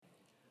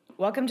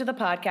Welcome to the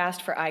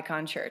podcast for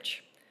Icon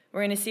Church.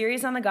 We're in a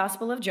series on the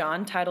Gospel of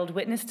John titled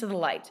Witness to the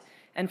Light,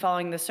 and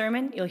following the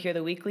sermon, you'll hear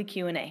the weekly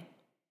Q&A.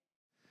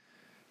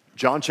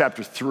 John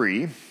chapter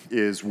 3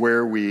 is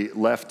where we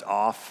left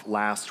off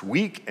last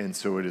week, and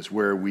so it is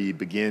where we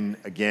begin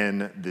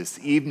again this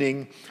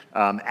evening.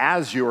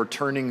 As you're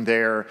turning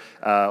there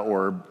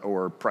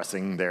or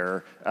pressing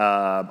there,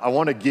 I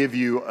want to give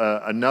you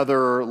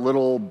another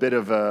little bit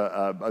of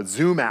a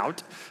zoom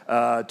out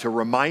to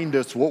remind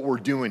us what we're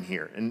doing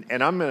here.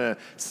 And I'm going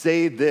to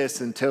say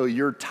this until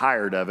you're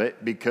tired of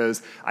it,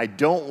 because I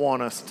don't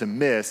want us to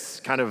miss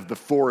kind of the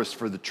forest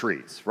for the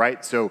trees,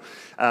 right? So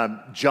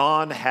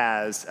John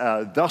has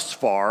thus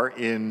far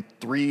in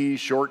 3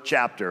 short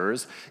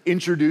chapters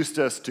introduced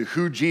us to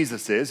who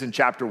Jesus is in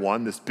chapter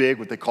 1, this big,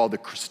 what they call the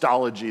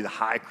Christology, the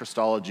high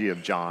Christology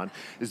of John,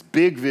 this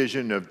big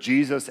vision of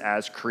Jesus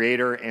as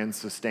creator and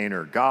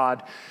sustainer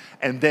God,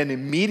 and then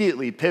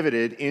immediately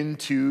pivoted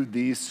into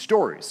these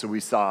stories. So we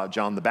saw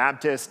John the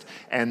Baptist,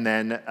 and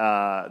then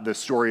the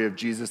story of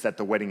Jesus at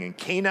the wedding in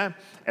Cana,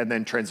 and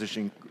then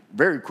transitioning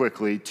very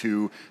quickly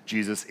to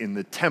Jesus in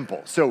the temple.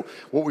 So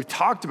what we've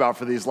talked about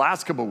for these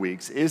last couple of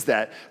weeks is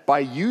that by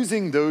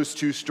using those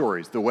 2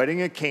 stories, the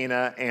wedding at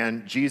Cana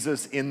and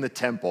Jesus in the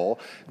temple,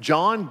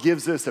 John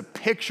gives us a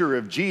picture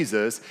of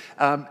Jesus,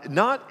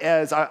 not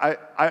as, I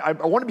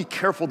want to be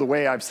careful the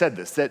way I've said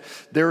this, that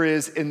there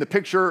is in the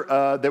picture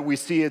that we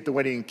see at the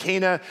wedding in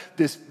Cana,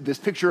 this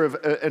picture of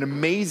an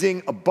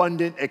amazing,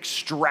 abundant,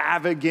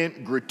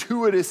 extravagant,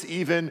 gratuitous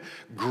even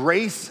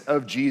grace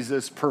of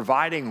Jesus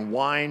providing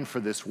wine for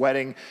this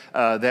wedding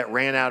that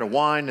ran out of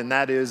wine, and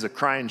that is a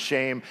crying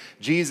shame.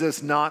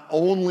 Jesus not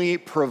only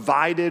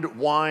provided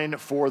wine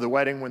for the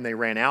wedding when they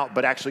ran out,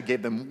 but actually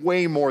gave them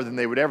way more than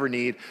they would ever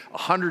need,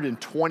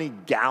 120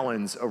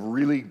 gallons of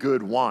really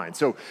good wine.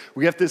 So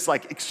we have this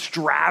like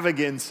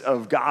extravagance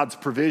of God's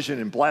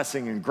provision and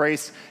blessing and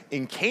grace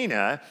in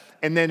Cana.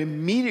 And then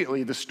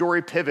immediately the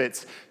story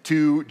pivots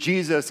to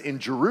Jesus in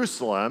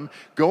Jerusalem,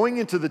 going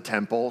into the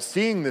temple,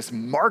 seeing this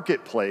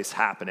marketplace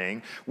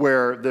happening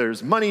where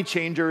there's money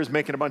changers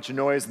making a bunch of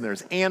noise and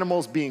there's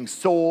animals being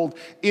sold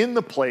in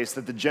the place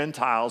that the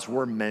Gentiles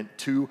were meant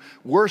to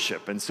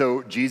worship. And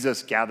so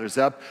Jesus gathers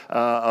up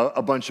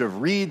a bunch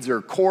of reeds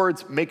or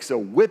cords, makes a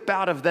whip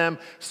out of them,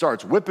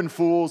 starts whipping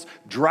fools,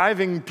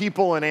 driving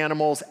people and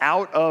animals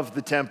out of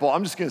the temple.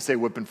 I'm just going to say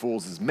whipping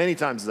fools as many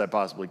times as I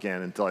possibly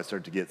can until I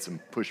start to get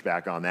some pushback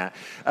on that.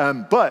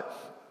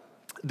 But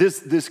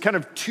this kind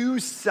of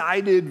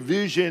 2-sided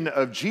vision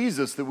of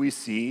Jesus that we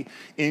see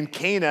in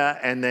Cana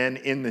and then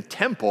in the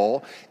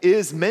temple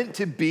is meant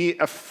to be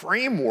a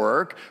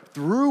framework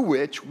through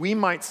which we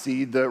might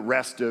see the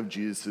rest of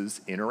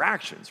Jesus'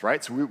 interactions,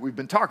 right? So we've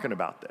been talking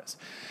about this.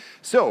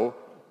 So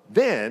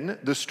then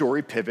the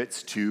story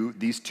pivots to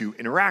these 2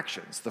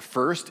 interactions. The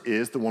first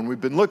is the one we've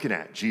been looking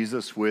at,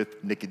 Jesus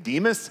with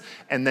Nicodemus,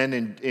 and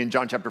then in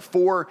John chapter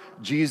 4,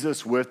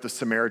 Jesus with the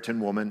Samaritan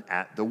woman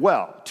at the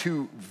well.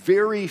 2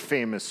 very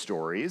famous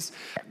stories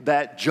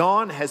that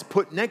John has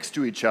put next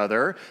to each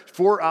other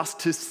for us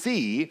to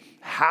see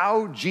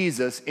how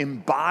Jesus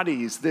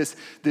embodies this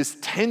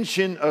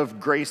tension of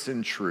grace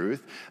and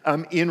truth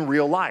in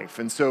real life.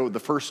 And so the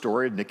first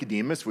story of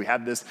Nicodemus, we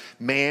have this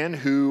man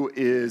who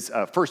is,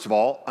 first of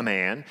all, a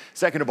man.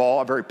 Second of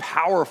all, a very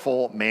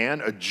powerful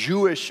man, a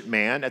Jewish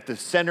man at the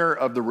center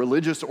of the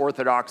religious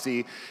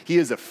orthodoxy. He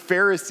is a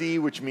Pharisee,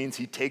 which means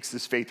he takes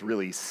his faith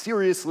really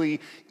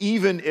seriously.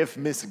 Even if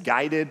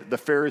misguided, the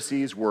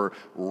Pharisees were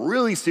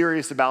really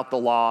serious about the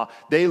law.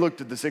 They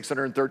looked at the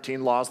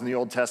 613 laws in the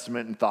Old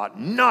Testament and thought,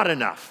 not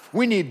enough.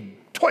 We need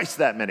twice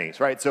that many,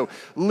 right? So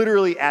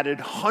literally added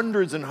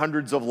hundreds and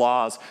hundreds of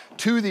laws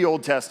to the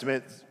Old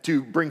Testament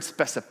to bring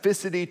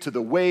specificity to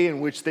the way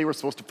in which they were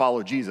supposed to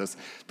follow Jesus.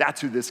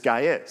 That's who this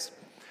guy is.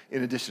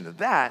 In addition to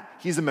that,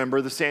 he's a member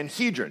of the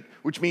Sanhedrin,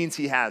 which means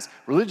he has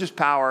religious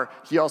power.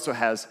 He also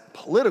has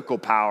political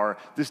power.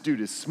 This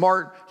dude is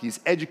smart. He's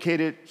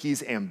educated.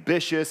 He's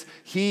ambitious.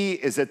 He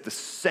is at the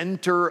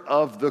center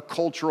of the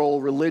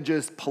cultural,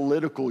 religious,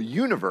 political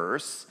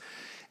universe.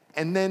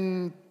 And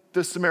then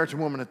the Samaritan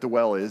woman at the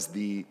well is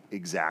the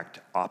exact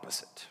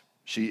opposite.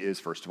 She is,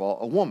 first of all,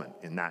 a woman.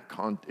 In that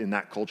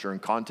culture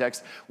and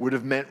context would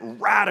have meant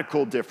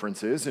radical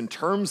differences in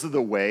terms of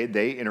the way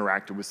they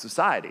interacted with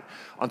society.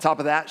 On top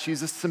of that,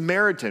 she's a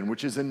Samaritan,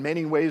 which is in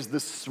many ways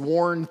the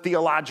sworn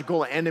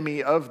theological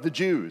enemy of the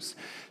Jews.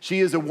 She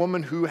is a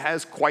woman who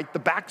has quite the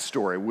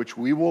backstory, which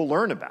we will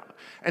learn about.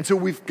 And so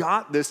we've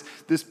got this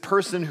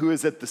person who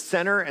is at the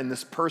center and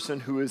this person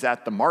who is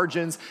at the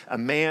margins, a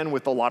man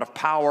with a lot of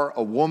power,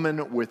 a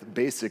woman with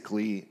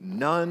basically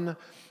none.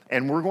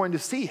 And we're going to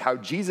see how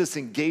Jesus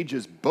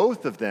engages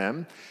both of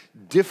them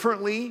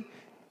differently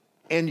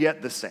and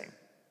yet the same,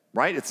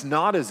 right? It's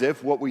not as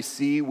if what we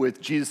see with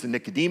Jesus and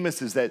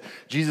Nicodemus is that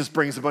Jesus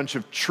brings a bunch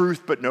of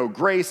truth but no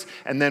grace,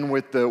 and then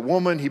with the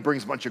woman, he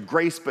brings a bunch of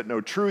grace but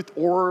no truth,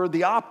 or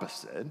the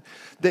opposite,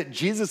 that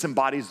Jesus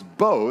embodies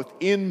both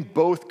in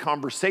both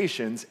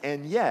conversations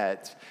and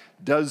yet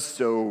does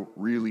so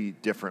really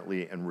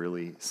differently and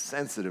really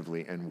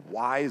sensitively and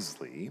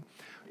wisely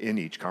in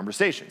each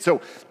conversation.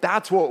 So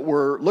that's what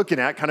we're looking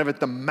at kind of at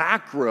the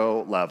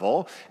macro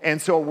level.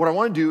 And so what I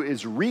want to do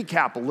is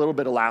recap a little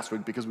bit of last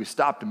week because we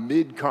stopped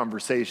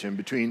mid-conversation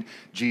between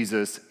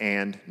Jesus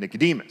and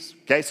Nicodemus.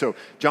 Okay, so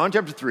John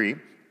chapter 3,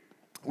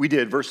 we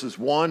did verses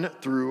 1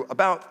 through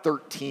about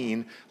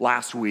 13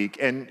 last week.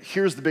 And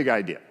here's the big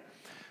idea.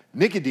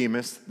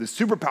 Nicodemus, the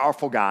super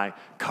powerful guy,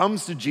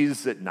 comes to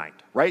Jesus at night,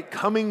 right?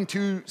 Coming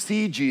to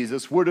see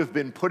Jesus would have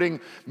been putting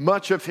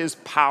much of his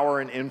power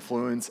and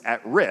influence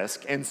at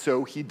risk, and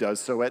so he does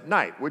so at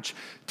night, which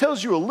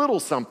tells you a little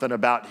something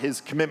about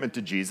his commitment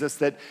to Jesus,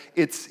 that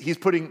he's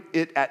putting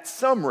it at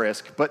some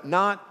risk, but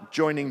not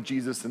joining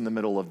Jesus in the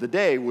middle of the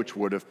day, which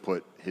would have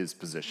put his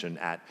position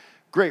at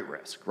great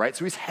risk, right?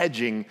 So he's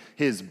hedging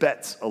his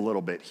bets a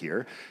little bit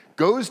here.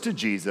 Goes to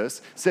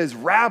Jesus, says,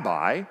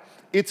 Rabbi,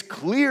 it's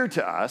clear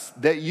to us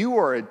that you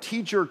are a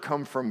teacher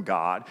come from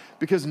God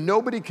because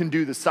nobody can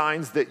do the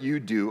signs that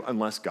you do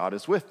unless God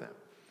is with them.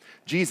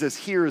 Jesus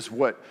hears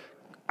what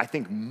I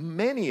think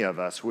many of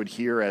us would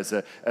hear as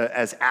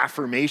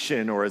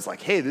affirmation or as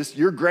like, hey,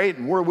 you're great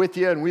and we're with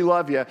you and we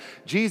love you.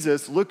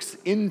 Jesus looks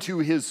into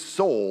his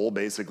soul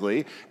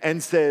basically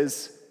and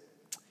says,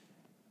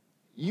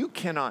 you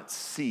cannot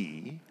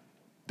see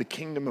the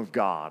kingdom of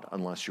God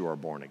unless you are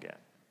born again.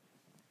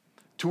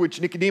 To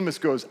which Nicodemus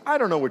goes, I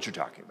don't know what you're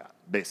talking about,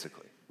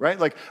 basically, right?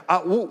 Like,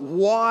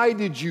 why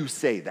did you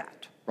say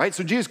that, right?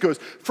 So Jesus goes,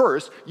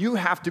 first, you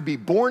have to be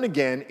born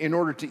again in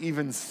order to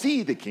even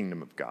see the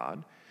kingdom of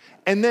God.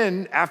 And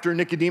then after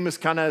Nicodemus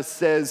kind of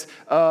says,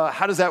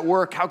 how does that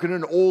work? How can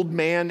an old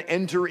man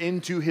enter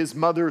into his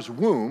mother's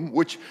womb?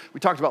 Which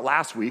we talked about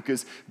last week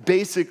is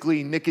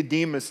basically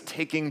Nicodemus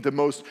taking the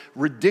most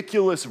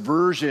ridiculous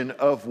version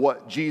of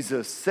what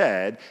Jesus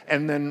said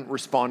and then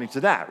responding to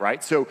that,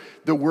 right? So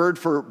the word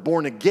for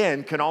born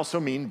again can also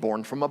mean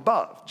born from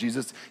above.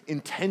 Jesus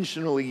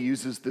intentionally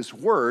uses this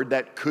word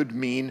that could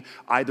mean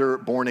either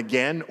born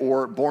again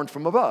or born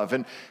from above.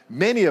 And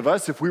many of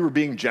us, if we were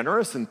being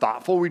generous and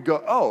thoughtful, we'd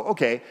go, oh,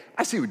 okay,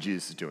 I see what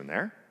Jesus is doing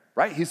there,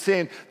 right? He's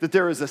saying that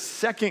there is a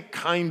second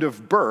kind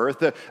of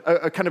birth,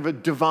 a kind of a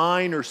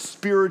divine or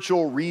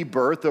spiritual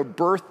rebirth, a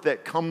birth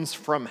that comes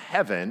from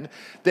heaven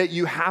that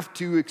you have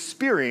to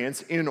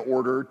experience in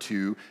order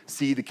to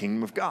see the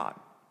kingdom of God.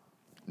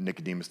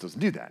 Nicodemus doesn't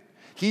do that.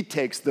 He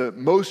takes the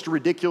most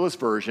ridiculous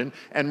version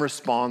and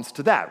responds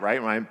to that,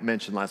 right? When I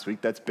mentioned last week,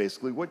 that's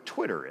basically what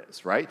Twitter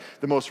is, right?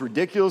 The most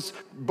ridiculous,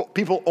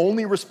 people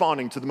only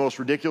responding to the most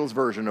ridiculous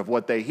version of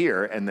what they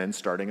hear and then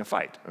starting a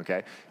fight,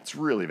 okay? It's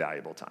really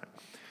valuable time.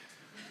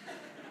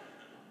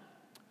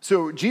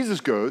 So Jesus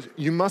goes,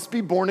 you must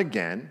be born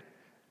again.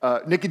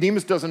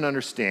 Nicodemus doesn't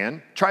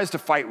understand, tries to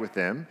fight with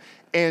him,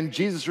 and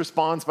Jesus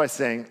responds by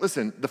saying,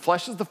 listen, the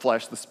flesh is the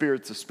flesh, the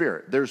spirit's the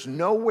spirit. There's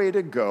no way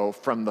to go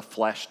from the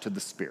flesh to the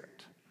spirit.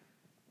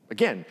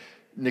 Again,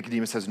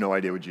 Nicodemus has no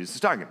idea what Jesus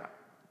is talking about,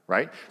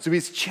 right? So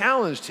he's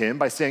challenged him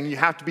by saying, you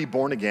have to be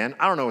born again.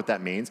 I don't know what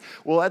that means.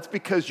 Well, that's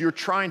because you're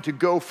trying to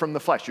go from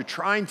the flesh. You're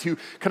trying to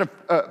kind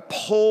of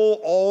pull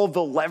all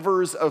the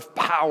levers of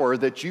power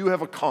that you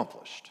have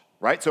accomplished,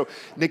 right? So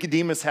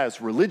Nicodemus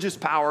has religious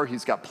power,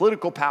 he's got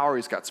political power,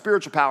 he's got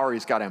spiritual power,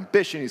 he's got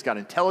ambition, he's got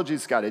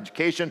intelligence, he's got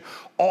education.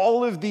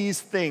 All of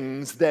these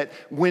things that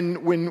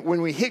when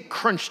we hit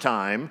crunch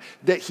time,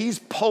 that he's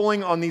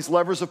pulling on these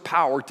levers of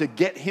power to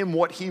get him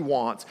what he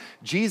wants.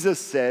 Jesus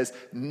says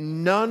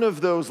none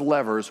of those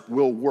levers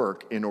will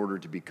work in order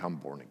to become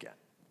born again.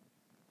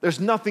 There's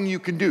nothing you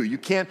can do. You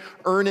can't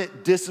earn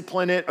it,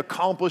 discipline it,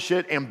 accomplish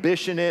it,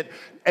 ambition it,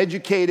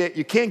 educate it.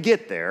 You can't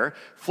get there.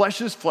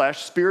 Flesh is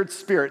flesh, spirit's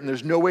spirit, and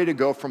there's no way to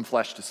go from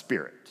flesh to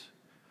spirit.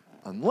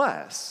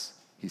 Unless,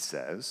 he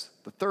says,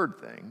 the third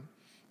thing,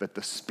 that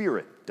the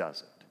Spirit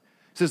does it.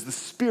 He says the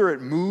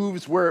Spirit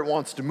moves where it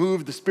wants to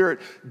move. The Spirit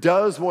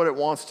does what it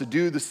wants to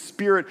do. The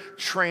Spirit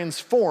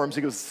transforms.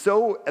 He goes,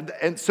 so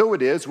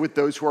it is with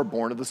those who are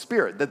born of the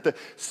Spirit, that the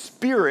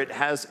Spirit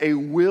has a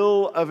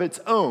will of its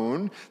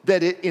own,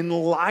 that it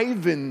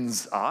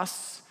enlivens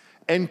us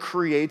and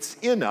creates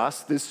in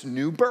us this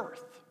new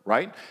birth,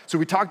 right? So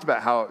we talked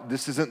about how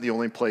this isn't the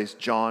only place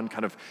John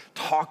kind of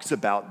talks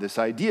about this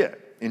idea.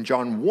 In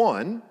John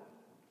 1,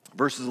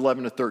 verses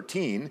 11 to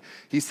 13,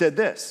 he said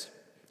this,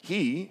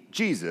 he,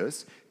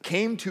 Jesus,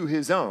 came to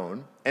his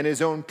own, and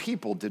his own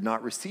people did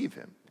not receive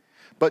him.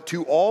 But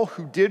to all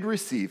who did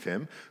receive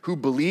him, who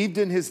believed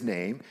in his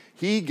name,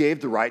 he gave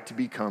the right to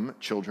become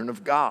children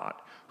of God,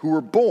 who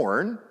were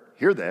born,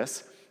 hear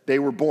this, they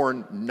were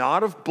born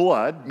not of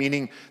blood,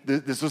 meaning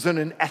this wasn't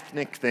an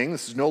ethnic thing,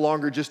 this is no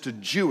longer just a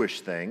Jewish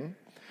thing,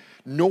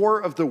 nor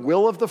of the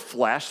will of the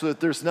flesh, so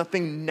that there's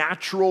nothing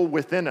natural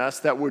within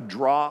us that would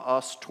draw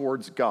us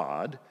towards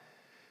God.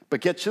 But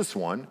get this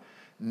one,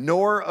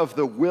 nor of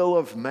the will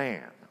of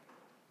man.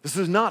 This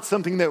is not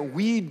something that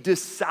we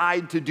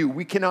decide to do.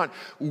 We cannot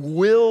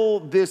will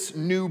this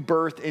new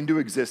birth into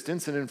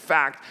existence. And in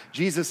fact,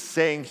 Jesus is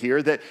saying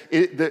here that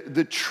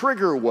the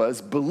trigger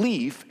was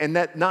belief, and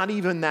that not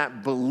even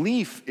that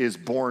belief is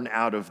born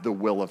out of the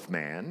will of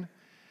man.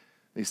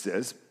 He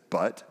says,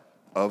 but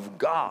of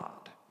God.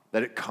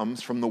 that it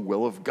comes from the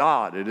will of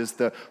God. It is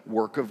the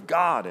work of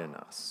God in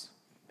us.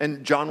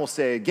 And John will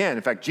say again,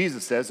 in fact,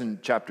 Jesus says in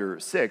chapter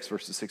 6,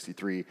 verses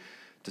 63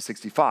 to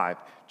 65,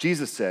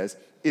 Jesus says,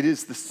 it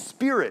is the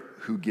Spirit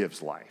who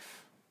gives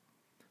life.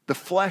 The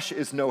flesh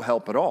is no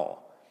help at all.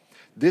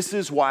 This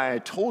is why I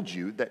told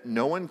you that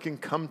no one can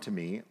come to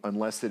me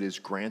unless it is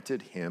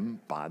granted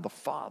him by the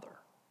Father.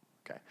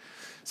 Okay,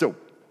 so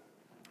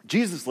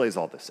Jesus lays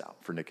all this out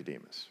for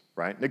Nicodemus,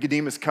 right?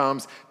 Nicodemus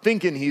comes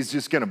thinking he's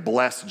just going to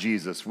bless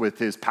Jesus with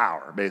his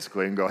power,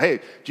 basically, and go, hey,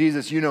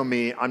 Jesus, you know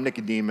me, I'm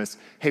Nicodemus.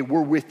 Hey,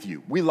 we're with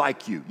you. We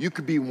like you. You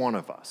could be one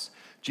of us.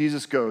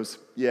 Jesus goes,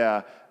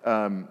 yeah,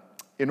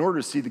 in order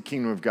to see the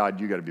kingdom of God,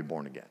 you got to be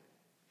born again.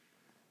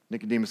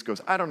 Nicodemus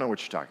goes, I don't know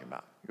what you're talking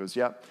about. He goes,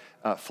 yeah,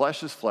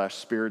 flesh is flesh,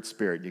 spirit,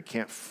 spirit. You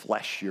can't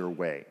flesh your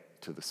way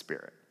to the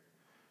Spirit.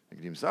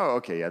 Nicodemus, oh,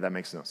 okay, yeah, that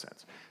makes no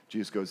sense.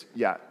 Jesus goes,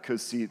 yeah,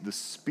 because see, the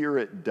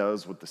Spirit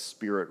does what the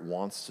Spirit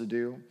wants to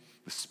do.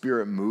 The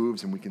Spirit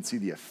moves, and we can see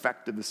the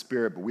effect of the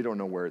Spirit, but we don't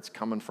know where it's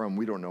coming from.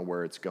 We don't know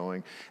where it's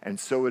going. And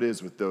so it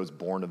is with those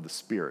born of the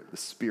Spirit. The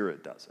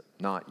Spirit does it,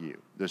 not you.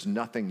 There's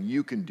nothing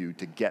you can do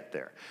to get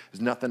there.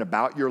 There's nothing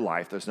about your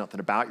life. There's nothing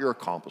about your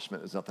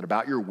accomplishment. There's nothing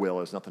about your will.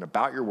 There's nothing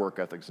about your work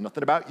ethic. There's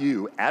nothing about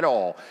you at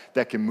all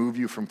that can move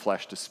you from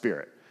flesh to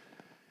spirit.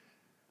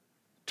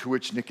 To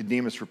which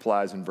Nicodemus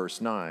replies in verse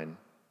 9,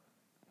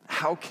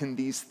 how can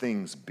these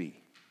things be?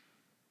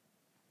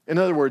 In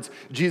other words,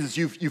 Jesus,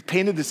 you've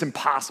painted this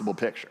impossible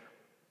picture.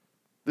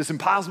 This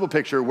impossible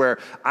picture where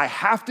I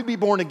have to be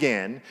born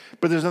again,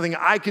 but there's nothing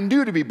I can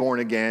do to be born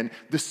again.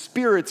 The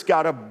Spirit's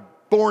got to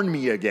born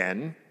me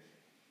again.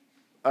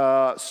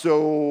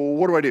 So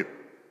what do I do?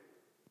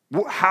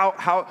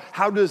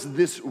 How does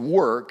this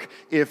work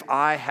if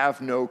I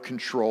have no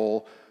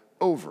control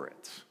over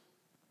it?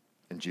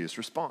 And Jesus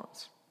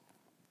responds,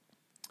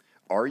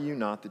 are you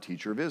not the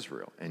teacher of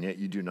Israel, and yet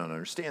you do not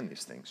understand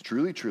these things?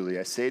 Truly, truly,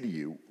 I say to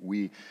you,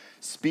 we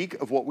speak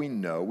of what we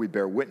know, we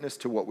bear witness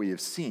to what we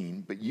have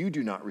seen, but you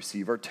do not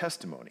receive our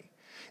testimony.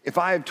 If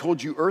I have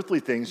told you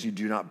earthly things you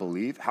do not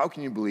believe, how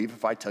can you believe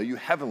if I tell you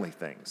heavenly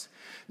things?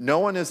 No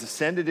one has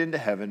ascended into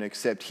heaven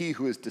except he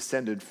who has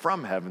descended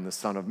from heaven, the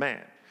Son of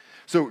Man.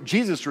 So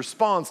Jesus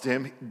responds to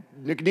him.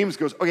 Nicodemus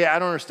goes, okay, I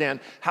don't understand.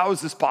 How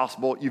is this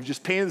possible? You've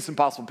just painted this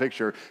impossible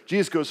picture.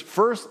 Jesus goes,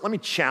 first, let me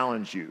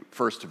challenge you,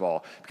 first of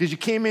all, because you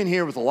came in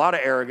here with a lot of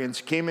arrogance.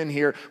 You came in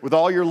here with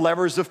all your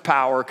levers of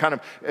power, kind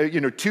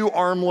of, 2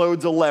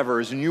 armloads of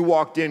levers, and you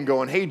walked in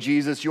going, hey,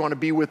 Jesus, you want to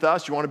be with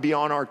us? You want to be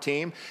on our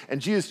team? And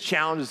Jesus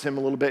challenges him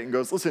a little bit and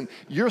goes, listen,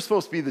 you're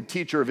supposed to be the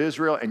teacher of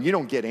Israel, and you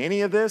don't get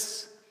any of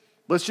this?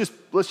 Let's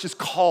just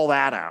call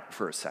that out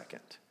for a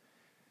second.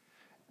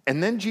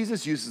 And then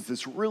Jesus uses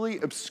this really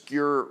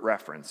obscure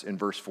reference in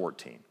verse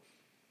 14.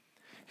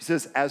 He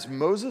says, as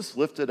Moses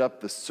lifted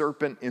up the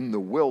serpent in the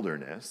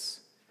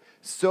wilderness,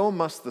 so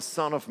must the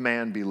Son of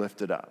Man be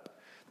lifted up,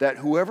 that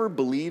whoever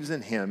believes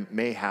in him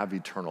may have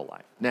eternal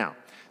life. Now,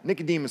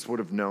 Nicodemus would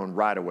have known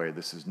right away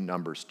this is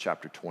Numbers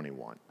chapter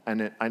 21.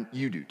 And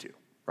you do too,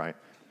 right?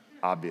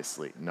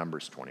 Obviously,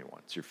 Numbers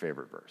 21. It's your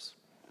favorite verse.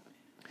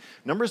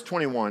 Numbers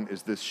 21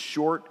 is this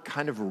short,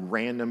 kind of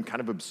random,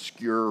 kind of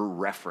obscure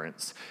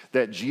reference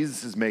that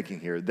Jesus is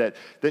making here that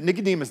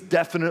Nicodemus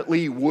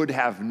definitely would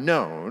have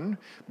known,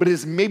 but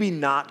is maybe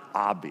not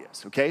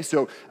obvious, okay?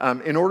 So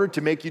in order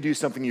to make you do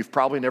something you've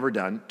probably never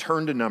done,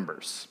 turn to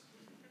Numbers.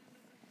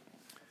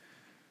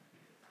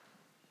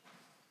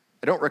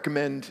 I don't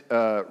recommend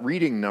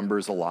reading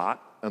Numbers a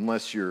lot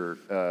unless you're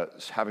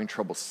having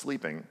trouble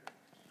sleeping.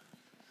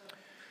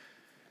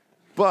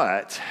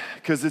 But,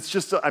 because it's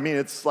just,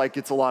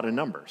 it's a lot of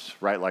numbers,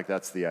 right? Like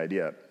that's the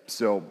idea.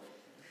 So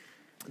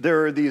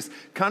there are these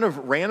kind of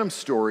random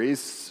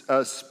stories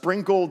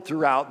sprinkled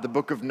throughout the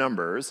book of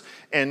Numbers,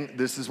 and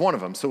this is one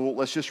of them. So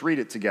let's just read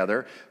it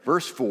together.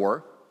 Verse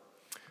 4,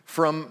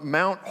 from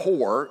Mount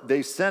Hor,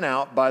 they sent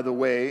out by the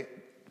way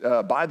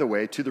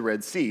to the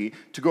Red Sea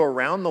to go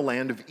around the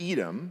land of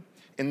Edom,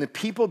 and the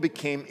people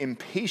became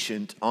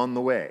impatient on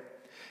the way.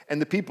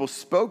 And the people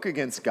spoke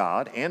against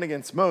God and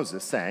against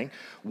Moses, saying,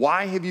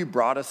 why have you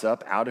brought us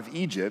up out of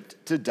Egypt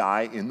to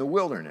die in the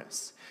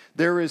wilderness?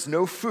 There is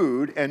no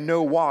food and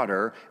no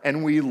water,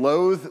 and we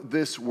loathe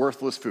this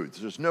worthless food.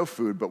 So there's no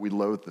food, but we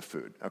loathe the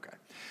food. Okay.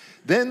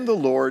 Then the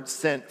Lord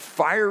sent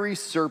fiery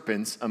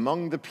serpents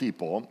among the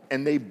people,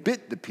 and they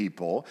bit the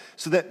people,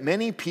 so that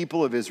many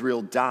people of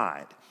Israel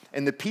died.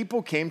 And the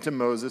people came to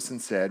Moses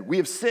and said, we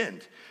have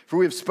sinned, for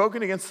we have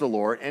spoken against the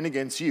Lord and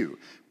against you.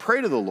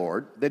 Pray to the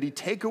Lord that he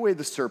take away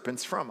the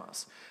serpents from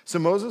us. So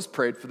Moses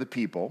prayed for the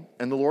people,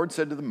 and the Lord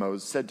said to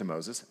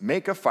Moses,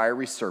 make a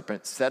fiery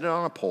serpent, set it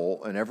on a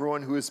pole, and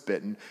everyone who is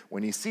bitten,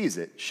 when he sees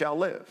it, shall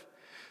live.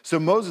 So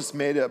Moses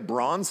made a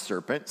bronze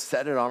serpent,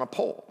 set it on a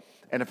pole.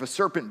 And if a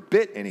serpent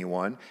bit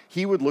anyone,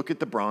 he would look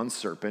at the bronze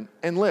serpent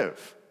and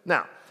live.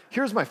 Now,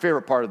 here's my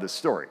favorite part of this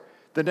story,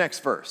 the next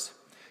verse.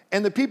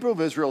 And the people of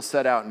Israel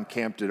set out and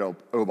camped at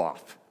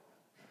Oboth.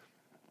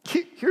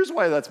 Here's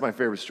why that's my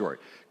favorite story.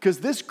 Because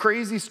this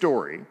crazy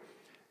story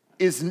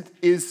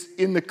is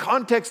in the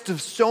context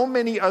of so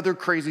many other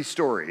crazy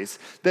stories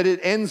that it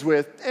ends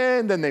with,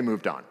 and then they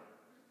moved on,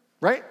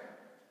 right?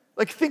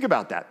 Like, think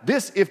about that.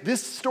 If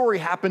this story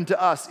happened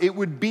to us, it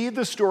would be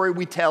the story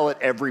we tell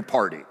at every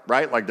party,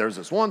 right? Like, there's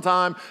this one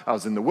time I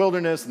was in the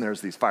wilderness and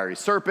there's these fiery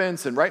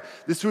serpents, and right?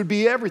 This would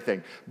be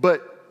everything.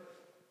 But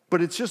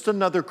it's just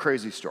another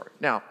crazy story.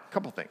 Now, a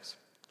couple things.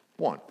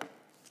 One,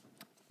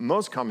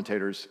 most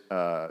commentators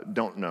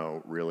don't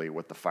know really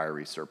what the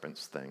fiery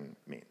serpents thing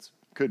means.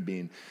 Could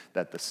mean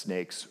that the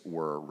snakes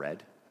were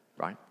red,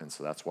 right? And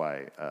so that's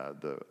why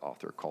the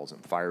author calls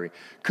them fiery.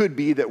 Could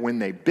be that when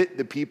they bit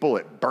the people,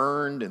 it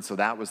burned, and so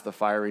that was the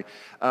fiery.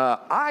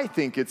 I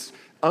think it's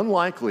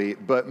unlikely,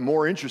 but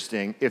more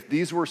interesting, if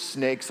these were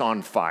snakes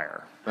on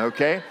fire,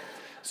 okay?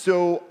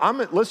 So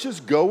let's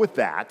just go with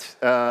that,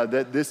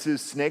 that this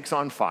is snakes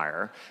on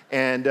fire,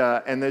 and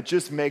that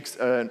just makes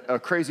a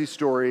crazy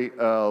story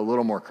a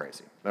little more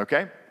crazy,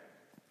 okay?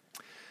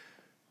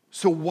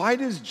 So why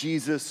does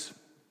Jesus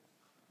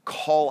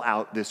call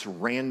out this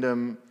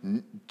random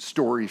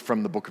story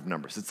from the book of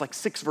Numbers? It's like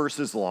 6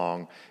 verses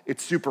long.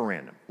 It's super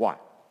random. Why?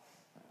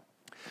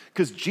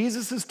 Because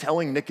Jesus is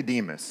telling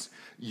Nicodemus,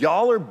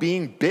 y'all are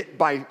being bit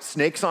by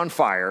snakes on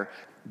fire,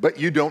 but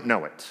you don't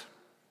know it.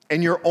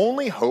 And your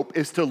only hope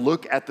is to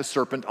look at the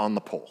serpent on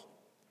the pole,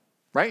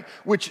 right?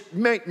 Which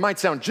might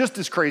sound just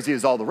as crazy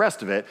as all the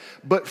rest of it,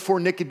 but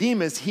for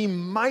Nicodemus, he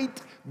might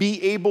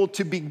be able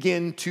to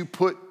begin to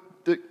put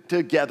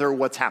together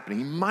what's happening.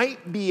 He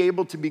might be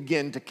able to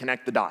begin to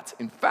connect the dots.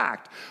 In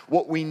fact,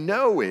 what we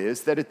know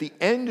is that at the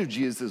end of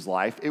Jesus'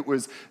 life, it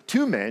was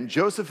 2 men,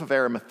 Joseph of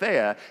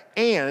Arimathea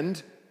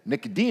and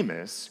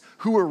Nicodemus,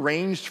 who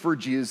arranged for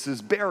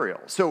Jesus' burial.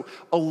 So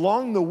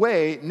along the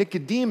way,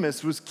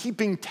 Nicodemus was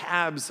keeping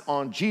tabs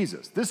on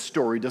Jesus. This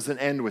story doesn't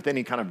end with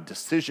any kind of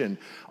decision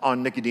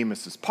on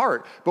Nicodemus'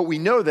 part, but we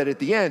know that at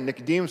the end,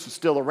 Nicodemus was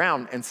still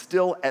around and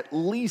still at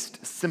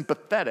least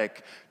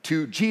sympathetic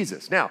to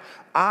Jesus. Now,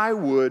 I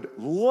would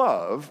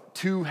love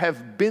to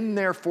have been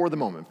there for the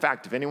moment. In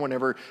fact, if anyone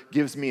ever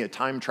gives me a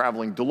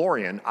time-traveling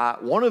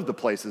DeLorean, one of the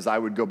places I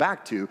would go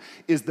back to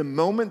is the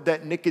moment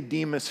that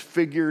Nicodemus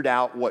figured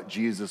out what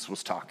Jesus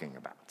was talking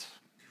about,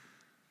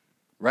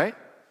 right?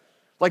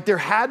 Like, there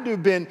had to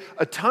have been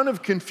a ton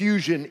of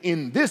confusion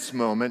in this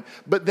moment,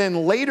 but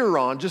then later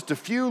on, just a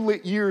few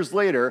years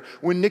later,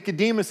 when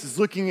Nicodemus is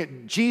looking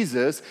at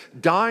Jesus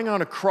dying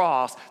on a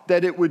cross,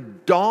 that it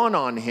would dawn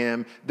on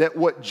him that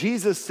what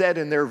Jesus said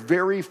in their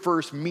very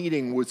first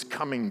meeting was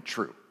coming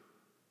true.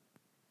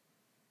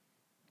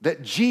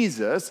 That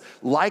Jesus,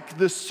 like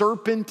the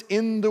serpent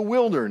in the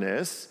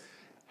wilderness,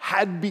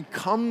 had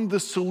become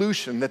the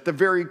solution, that the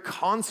very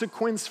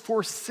consequence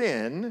for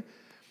sin,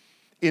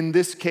 in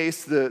this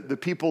case, the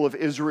people of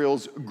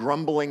Israel's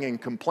grumbling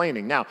and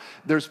complaining. Now,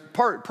 there's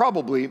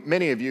probably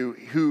many of you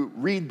who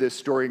read this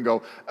story and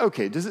go,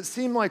 okay, does it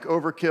seem like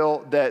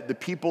overkill that the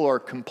people are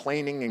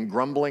complaining and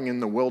grumbling in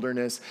the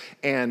wilderness,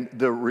 and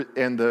the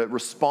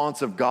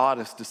response of God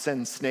is to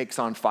send snakes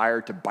on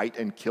fire to bite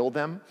and kill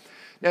them?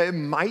 Now, it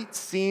might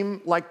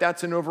seem like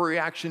that's an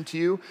overreaction to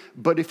you,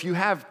 but if you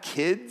have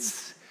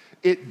kids,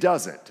 it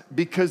doesn't,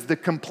 because the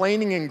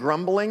complaining and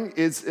grumbling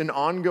is an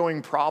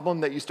ongoing problem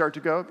that you start to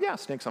go, yeah,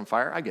 snakes on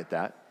fire, I get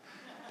that.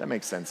 That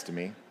makes sense to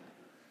me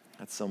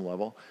at some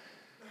level,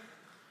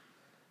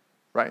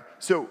 right?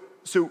 So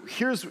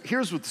here's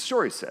what the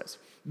story says,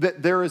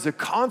 that there is a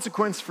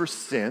consequence for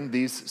sin,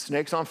 these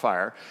snakes on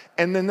fire,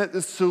 and then that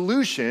the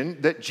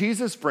solution that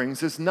Jesus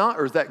brings is not,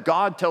 or that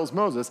God tells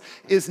Moses,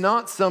 is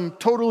not some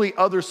totally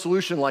other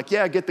solution like,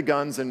 yeah, get the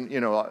guns and,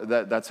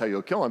 that's how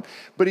you'll kill him.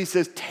 But he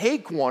says,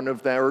 take one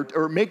of them,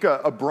 or make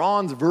a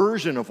bronze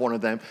version of one of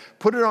them,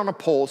 put it on a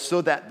pole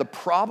so that the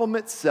problem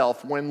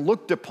itself, when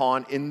looked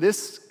upon in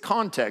this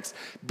context,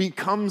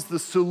 becomes the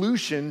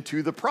solution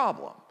to the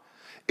problem.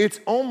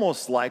 It's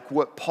almost like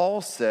what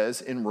Paul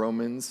says in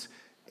Romans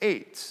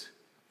 8.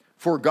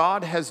 For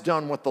God has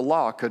done what the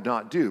law could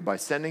not do. By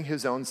sending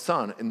his own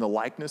son in the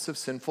likeness of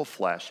sinful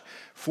flesh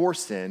for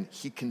sin,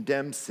 he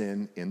condemned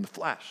sin in the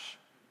flesh.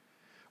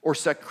 Or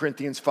 2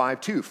 Corinthians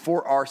 5:2.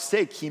 For our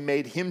sake he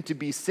made him to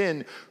be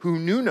sin who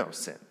knew no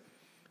sin,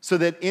 so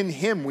that in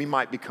him we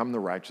might become the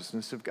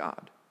righteousness of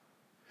God.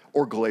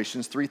 Or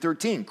Galatians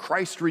 3:13.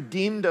 Christ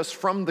redeemed us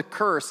from the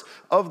curse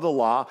of the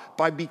law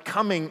by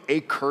becoming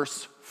a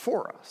curse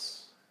for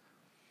us.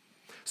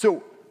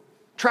 So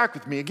track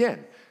with me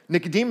again.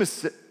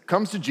 Nicodemus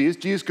comes to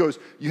Jesus. Jesus goes,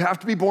 you have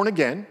to be born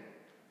again,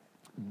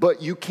 but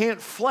you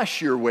can't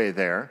flesh your way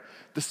there.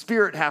 The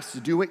Spirit has to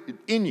do it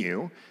in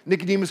you.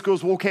 Nicodemus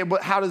goes, well, okay,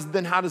 but how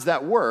does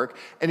that work?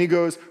 And he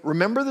goes,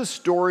 remember the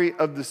story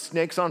of the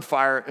snakes on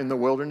fire in the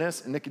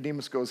wilderness? And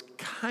Nicodemus goes,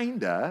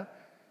 kinda.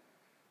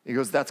 He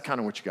goes, that's kind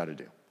of what you got to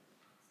do.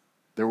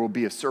 There will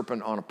be a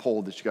serpent on a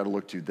pole that you got to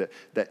look to,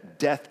 that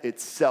death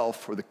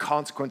itself, or the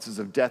consequences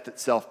of death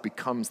itself,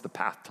 becomes the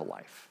path to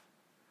life.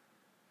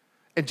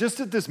 And just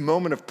at this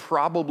moment of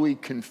probably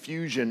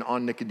confusion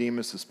on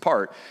Nicodemus'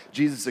 part,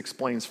 Jesus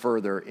explains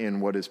further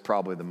in what is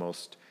probably the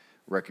most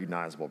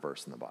recognizable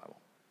verse in the Bible.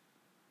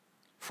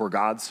 For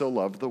God so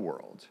loved the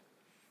world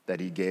that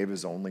he gave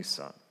his only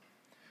Son,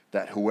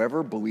 that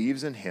whoever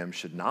believes in him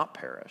should not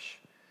perish,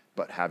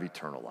 but have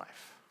eternal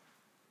life.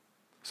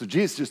 So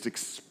Jesus just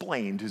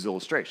explained his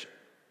illustration,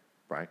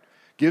 right?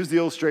 Gives the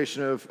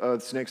illustration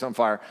of snakes on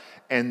fire,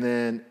 and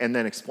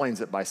then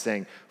explains it by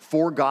saying,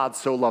 "For God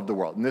so loved the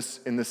world." In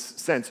this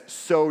sense,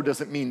 "so"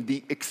 doesn't mean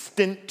the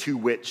extent to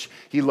which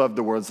he loved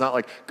the world. It's not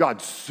like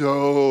God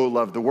so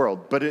loved the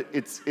world, but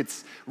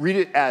it's read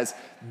it as,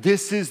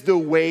 this is the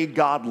way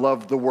God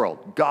loved the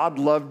world. God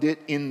loved it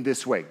in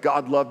this way.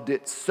 God loved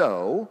it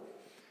so.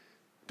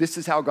 This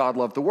is how God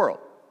loved the world,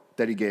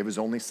 that he gave his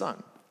only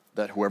Son,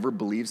 that whoever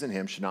believes in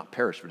him should not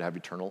perish but have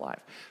eternal life.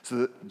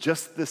 So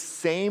just the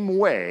same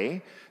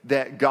way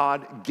that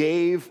God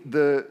gave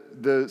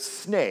the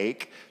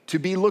snake to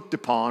be looked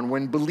upon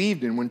when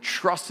believed in, when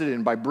trusted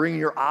in, by bringing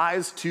your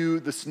eyes to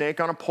the snake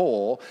on a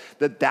pole,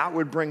 that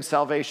would bring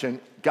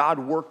salvation. God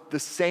worked the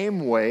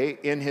same way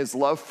in his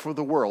love for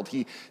the world.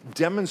 He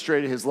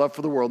demonstrated his love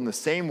for the world in the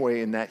same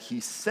way in that he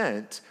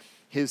sent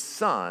his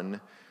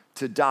Son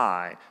to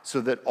die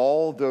so that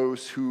all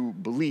those who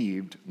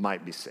believed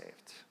might be saved.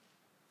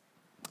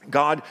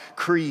 God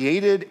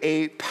created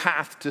a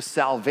path to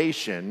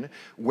salvation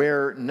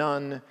where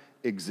none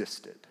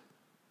existed,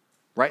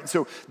 right?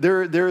 So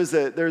there's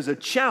a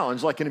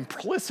challenge, like an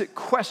implicit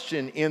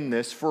question in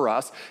this for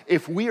us,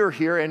 if we are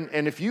here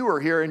and if you are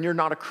here and you're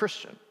not a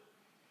Christian.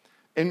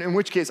 In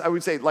which case, I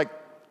would say, like,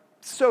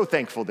 so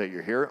thankful that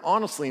you're here,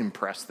 honestly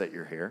impressed that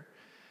you're here.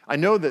 I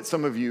know that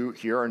some of you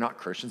here are not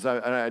Christians.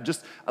 I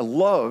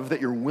love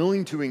that you're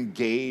willing to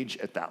engage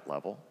at that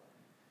level.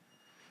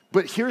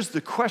 But here's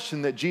the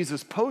question that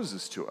Jesus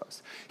poses to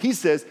us. He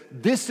says,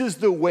 this is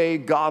the way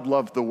God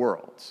loved the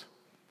world.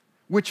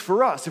 Which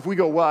for us, if we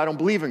go, well, I don't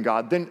believe in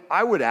God, then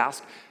I would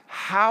ask,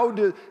 how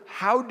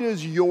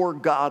does your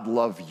God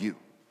love you?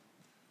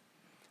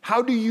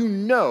 How do you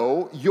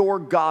know your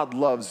God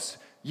loves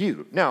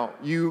you? Now,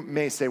 you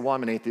may say, well,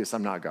 I'm an atheist,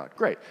 I'm not God.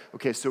 Great.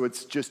 Okay, so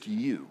it's just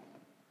you.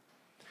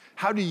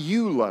 How do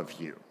you love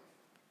you?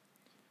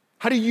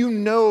 How do you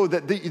know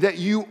that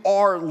you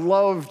are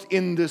loved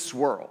in this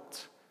world?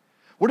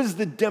 What is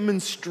the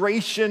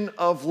demonstration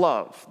of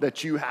love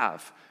that you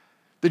have,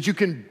 that you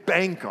can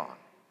bank on,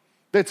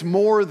 that's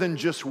more than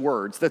just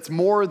words, that's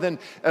more than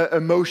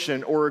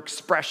emotion or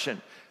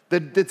expression,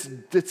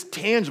 that's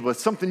tangible,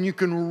 it's something you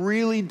can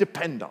really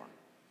depend on?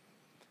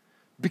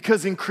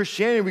 Because in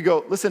Christianity, we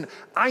go, listen,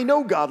 I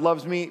know God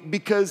loves me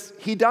because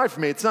he died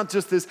for me. It's not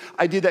just this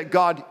idea that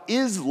God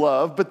is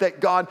love, but that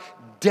God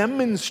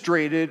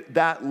demonstrated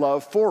that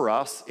love for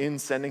us in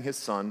sending his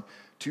Son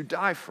to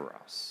die for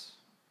us.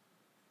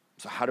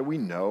 So how do we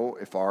know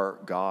if our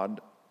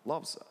God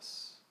loves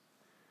us?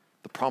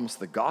 The promise of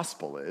the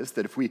gospel is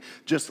that if we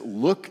just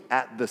look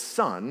at the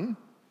Son,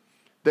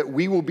 that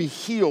we will be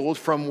healed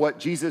from what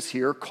Jesus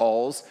here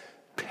calls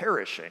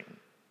perishing.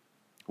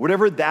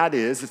 Whatever that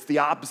is, it's the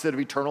opposite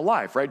of eternal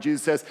life, right?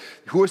 Jesus says,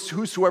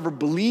 whosoever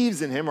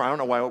believes in him, or I don't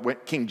know why it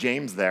went King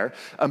James there,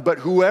 but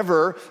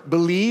whoever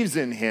believes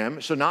in him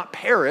shall not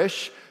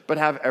perish, but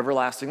have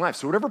everlasting life.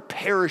 So whatever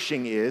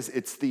perishing is,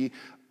 it's the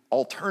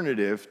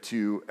alternative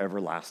to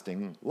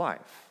everlasting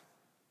life.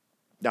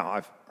 Now,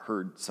 I've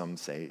heard some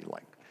say,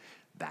 like,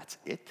 that's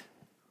it?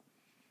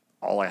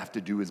 All I have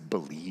to do is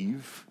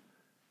believe?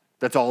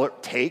 That's all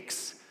it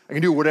takes? I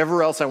can do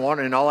whatever else I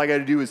want, and all I got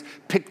to do is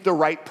pick the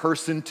right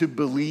person to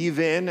believe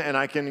in, and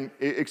I can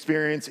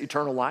experience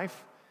eternal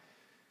life?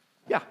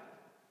 Yeah.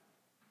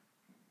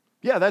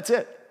 Yeah, that's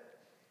it.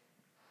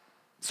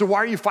 So why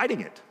are you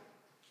fighting it?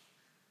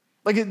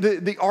 Like,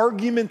 the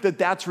argument that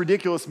that's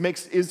ridiculous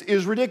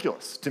is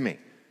ridiculous to me.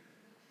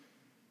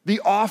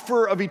 The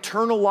offer of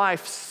eternal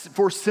life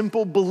for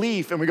simple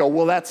belief, and we go,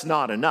 well, that's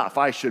not enough.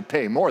 I should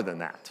pay more than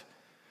that.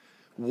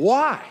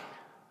 Why?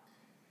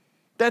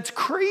 That's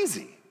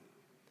crazy.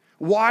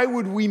 Why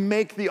would we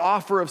make the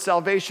offer of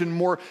salvation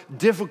more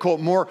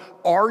difficult, more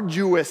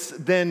arduous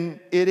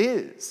than it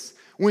is?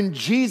 When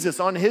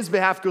Jesus, on his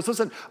behalf, goes,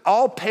 listen,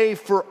 I'll pay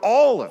for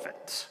all of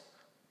it.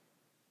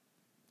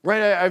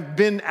 Right, I've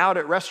been out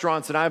at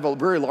restaurants, and I have a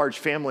very large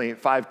family,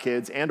 5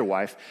 kids and a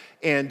wife,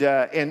 and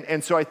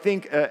so I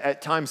think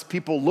at times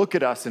people look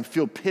at us and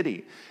feel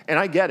pity, and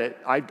I get it.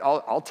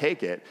 I'll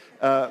take it,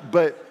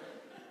 but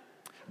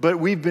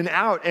we've been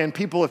out, and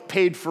people have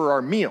paid for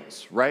our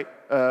meals, right?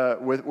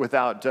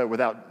 Without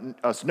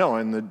us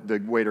knowing. The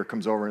waiter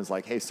comes over and is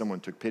like, "Hey,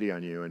 someone took pity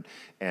on you,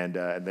 and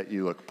that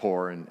you look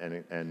poor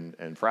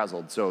and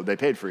frazzled, so they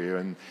paid for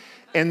you."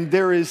 And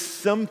there is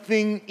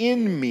something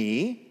in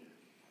me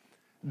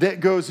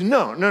that goes,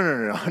 no.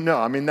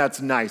 I mean,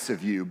 that's nice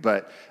of you,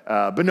 but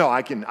no,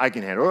 I can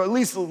handle it. Or at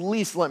least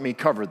let me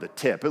cover the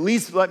tip. At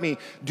least let me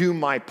do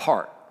my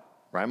part.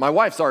 Right? My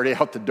wife's already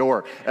out the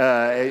door,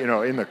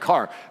 in the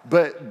car.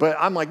 But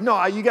I'm like, no,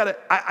 I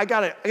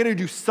gotta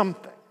do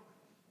something.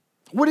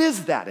 What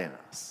is that in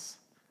us?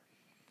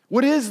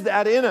 What is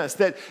that in us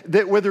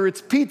that whether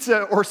it's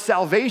pizza or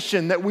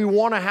salvation, that we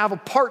want to have a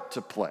part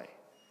to play?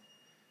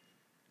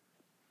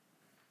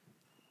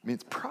 I mean,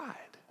 it's pride.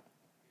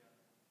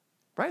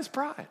 Right? It's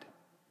pride.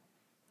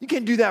 You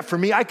can't do that for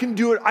me. I can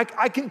do it.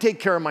 I can take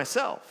care of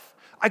myself.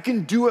 I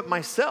can do it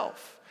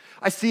myself.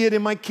 I see it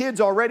in my kids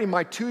already.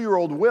 My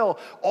 2-year-old Will,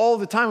 all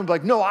the time, I'm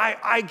like, no,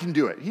 I can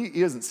do it. He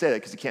doesn't say that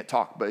because he can't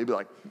talk, but he'd be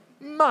like,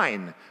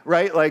 mine,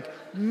 right? Like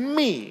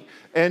me.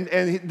 And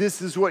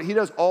this is what he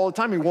does all the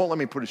time. He won't let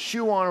me put a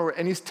shoe on,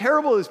 and he's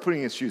terrible at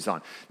putting his shoes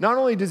on. Not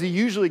only does he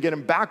usually get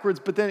them backwards,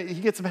 but then he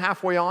gets them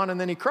halfway on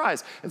and then he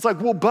cries. It's like,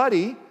 well,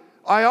 buddy,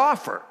 I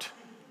offered.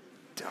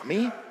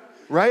 Dummy,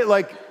 right?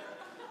 Like,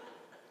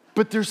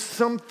 but there's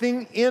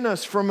something in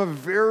us from a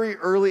very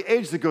early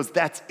age that goes,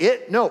 that's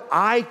it? No,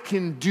 I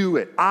can do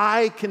it.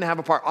 I can have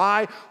a part.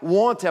 I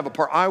want to have a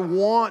part. I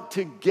want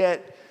to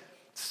get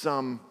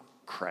some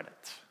credit.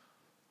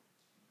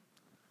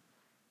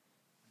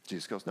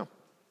 Jesus goes, no,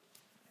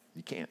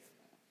 you can't.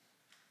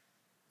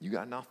 You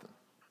got nothing.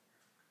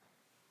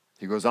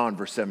 He goes on,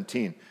 verse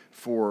 17,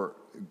 for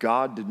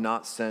God did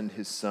not send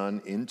his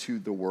son into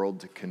the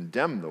world to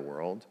condemn the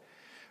world,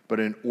 but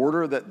in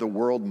order that the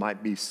world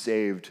might be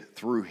saved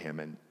through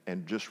him.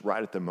 And just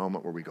right at the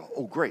moment where we go,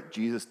 oh, great,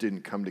 Jesus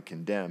didn't come to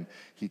condemn,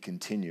 he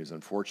continues,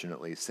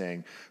 unfortunately,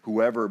 saying,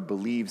 whoever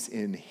believes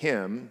in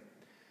him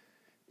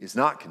is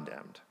not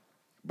condemned,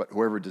 but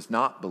whoever does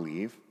not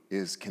believe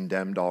is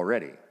condemned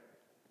already,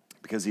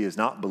 because he has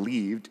not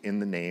believed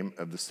in the name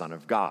of the Son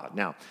of God.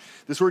 Now,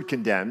 this word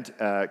condemned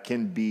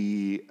can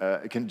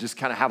just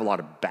kind of have a lot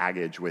of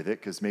baggage with it,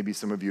 because maybe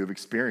some of you have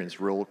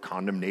experienced real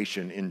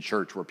condemnation in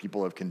church where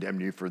people have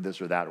condemned you for this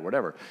or that or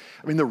whatever.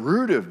 I mean, the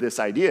root of this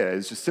idea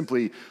is just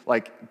simply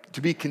like to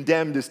be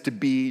condemned is to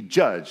be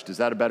judged. Is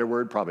that a better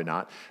word? Probably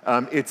not.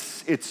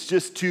 It's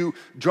just to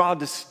draw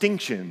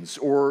distinctions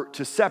or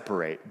to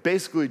separate.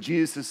 Basically,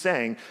 Jesus is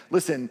saying,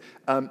 listen,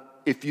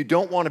 if you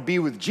don't want to be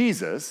with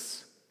Jesus,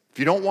 if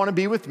you don't want to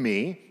be with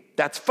me,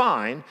 that's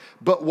fine,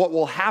 but what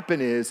will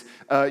happen is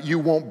you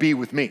won't be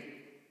with me.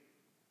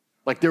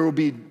 Like there will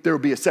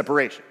be a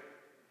separation,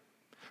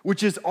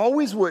 which is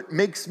always what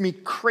makes me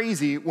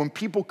crazy when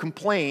people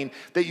complain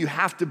that you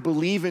have to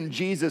believe in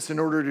Jesus in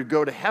order to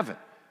go to heaven,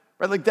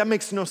 right? Like that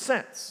makes no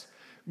sense.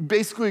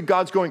 Basically,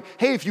 God's going,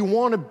 hey, if you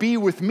want to be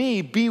with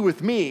me, be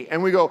with me.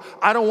 And we go,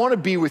 I don't want to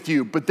be with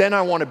you, but then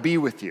I want to be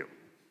with you.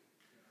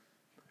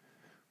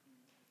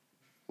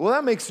 Well,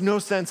 that makes no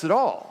sense at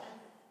all.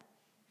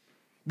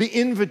 The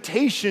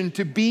invitation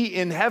to be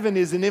in heaven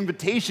is an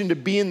invitation to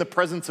be in the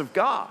presence of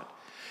God.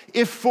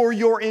 If for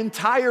your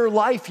entire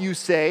life you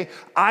say,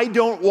 I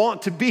don't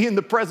want to be in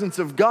the presence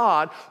of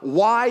God,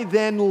 why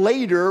then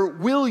later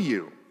will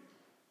you?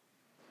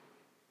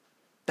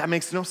 That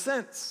makes no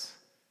sense.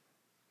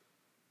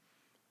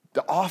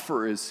 The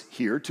offer is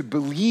here to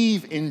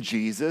believe in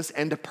Jesus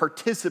and to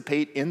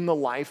participate in the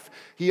life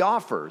he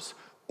offers.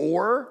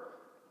 Or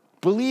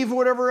believe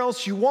whatever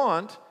else you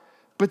want,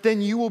 but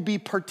then you will be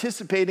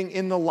participating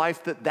in the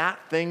life that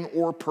that thing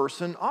or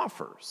person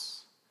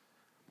offers.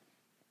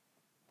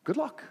 Good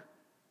luck.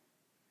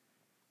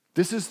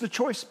 This is the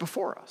choice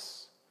before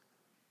us.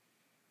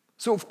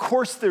 So of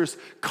course there's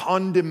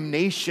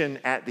condemnation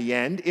at the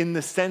end, in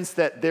the sense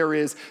that there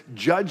is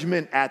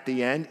judgment at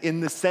the end,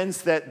 in the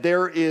sense that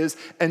there is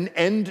an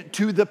end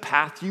to the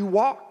path you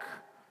walk.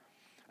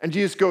 And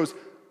Jesus goes,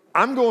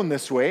 I'm going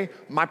this way.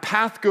 My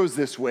path goes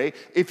this way.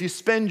 If you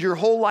spend your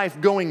whole life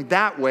going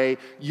that way,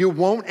 you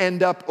won't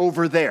end up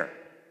over there.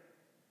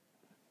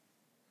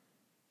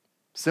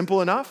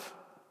 Simple enough?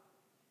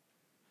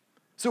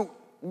 So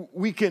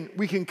we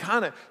can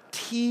kind of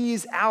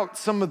tease out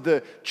some of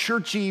the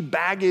churchy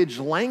baggage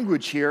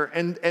language here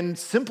and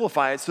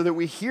simplify it so that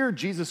we hear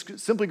Jesus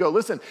simply go,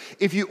 listen,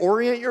 if you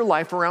orient your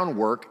life around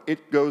work,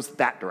 it goes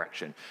that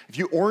direction. If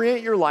you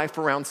orient your life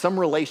around some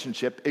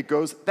relationship, it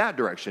goes that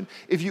direction.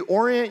 If you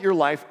orient your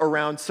life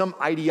around some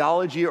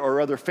ideology or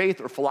other faith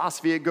or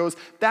philosophy, it goes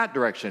that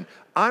direction.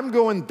 I'm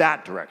going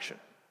that direction.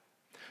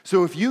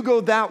 So if you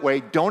go that way,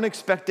 don't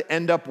expect to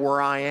end up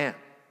where I am.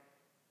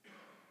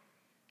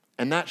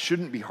 And that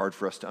shouldn't be hard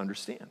for us to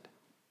understand.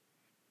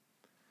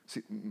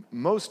 See,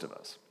 most of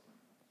us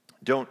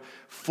don't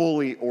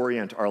fully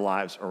orient our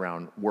lives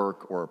around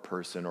work or a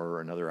person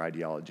or another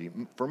ideology.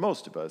 For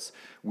most of us,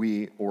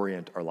 we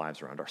orient our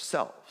lives around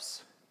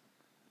ourselves,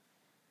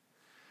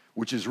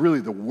 which is really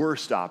the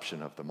worst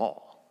option of them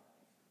all.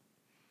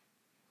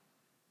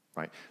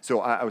 Right?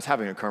 So I was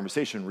having a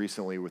conversation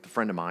recently with a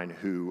friend of mine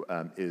who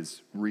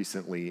is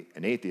recently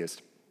an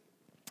atheist.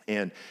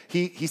 And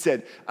he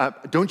said,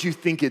 don't you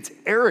think it's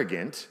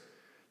arrogant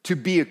to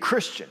be a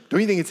Christian?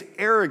 Don't you think it's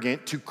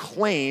arrogant to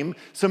claim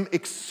some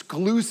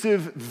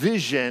exclusive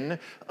vision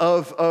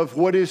of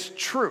what is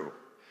true?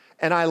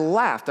 And I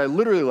laughed. I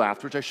literally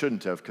laughed, which I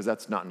shouldn't have because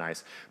that's not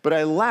nice. But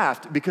I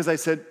laughed because I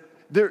said,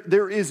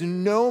 there is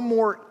no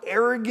more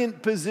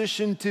arrogant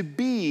position to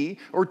be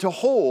or to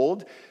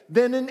hold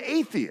than an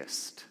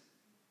atheist.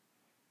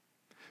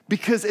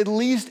 Because at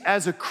least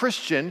as a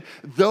Christian,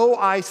 though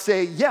I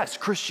say, yes,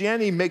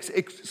 Christianity makes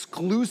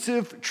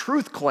exclusive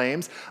truth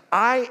claims,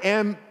 I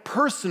am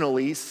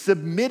personally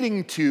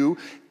submitting to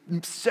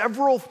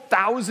several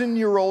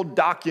thousand-year-old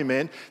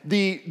document,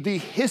 the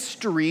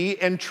history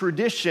and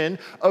tradition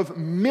of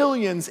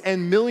millions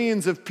and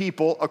millions of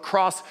people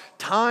across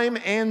time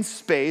and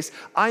space.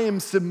 I am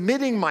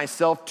submitting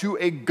myself to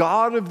a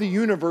God of the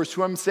universe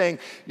who I'm saying,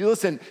 you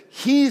listen,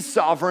 he's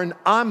sovereign,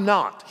 I'm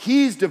not.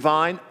 He's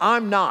divine,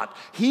 I'm not.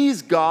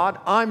 He's God,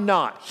 I'm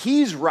not.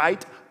 He's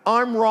right,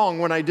 I'm wrong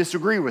when I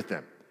disagree with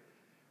him.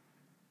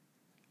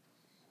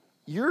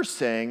 You're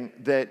saying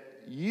that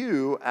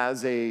you,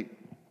 as a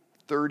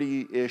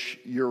 30-ish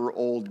year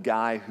old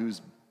guy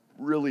who's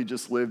really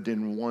just lived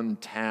in one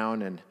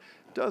town and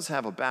does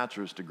have a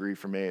bachelor's degree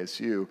from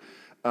ASU,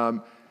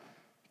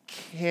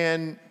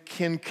 can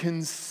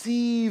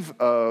conceive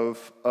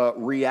of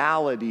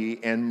reality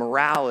and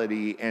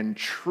morality and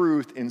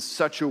truth in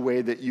such a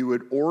way that you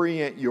would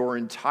orient your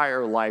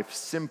entire life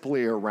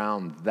simply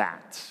around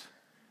that.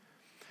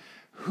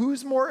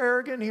 Who's more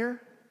arrogant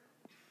here?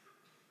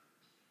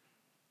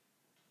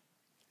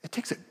 It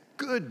takes a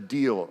good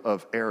deal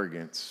of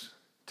arrogance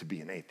to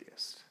be an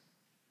atheist.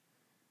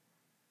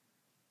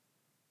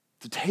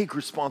 To take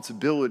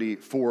responsibility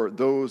for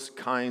those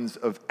kinds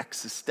of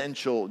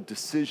existential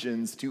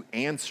decisions, to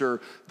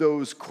answer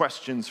those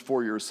questions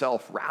for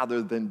yourself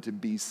rather than to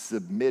be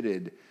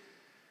submitted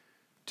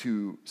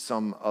to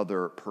some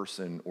other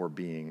person or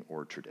being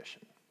or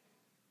tradition.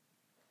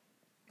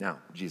 Now,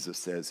 Jesus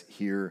says,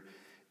 here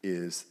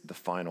is the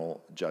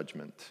final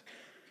judgment.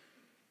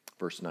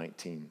 Verse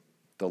 19,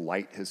 the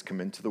light has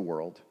come into the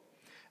world,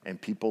 and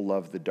people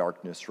love the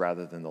darkness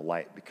rather than the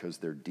light because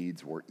their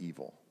deeds were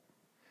evil.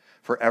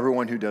 For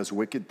everyone who does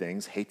wicked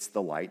things hates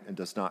the light and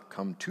does not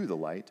come to the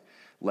light,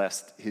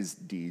 lest his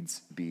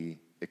deeds be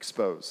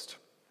exposed.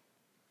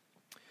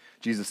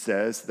 Jesus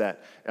says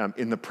that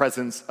in the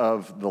presence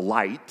of the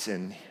light,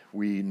 and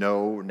we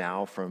know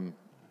now from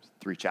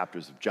 3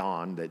 chapters of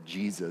John that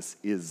Jesus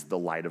is the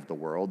light of the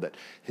world, that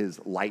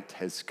his light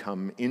has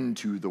come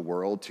into the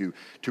world to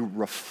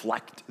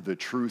reflect the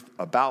truth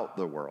about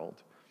the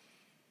world.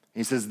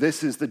 He says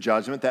this is the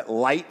judgment, that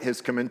light has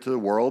come into the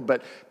world,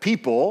 but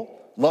people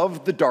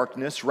love the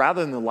darkness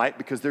rather than the light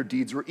because their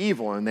deeds were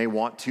evil and they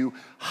want to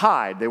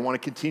hide. They want to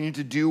continue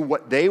to do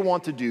what they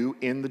want to do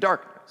in the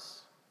darkness.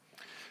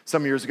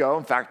 Some years ago,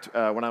 in fact,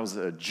 when I was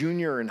a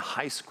junior in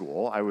high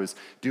school, I was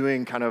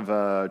doing kind of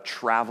a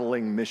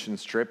traveling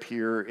missions trip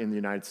here in the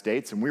United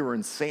States, and we were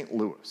in St.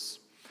 Louis.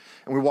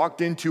 And we walked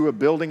into a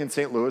building in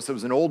St. Louis. It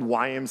was an old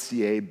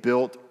YMCA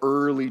built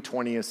early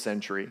 20th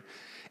century.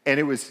 And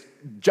it was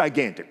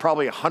gigantic,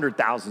 probably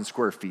 100,000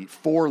 square feet,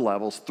 4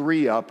 levels,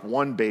 3 up,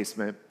 1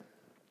 basement.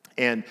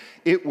 And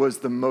it was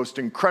the most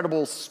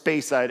incredible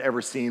space I'd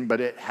ever seen,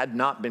 but it had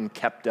not been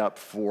kept up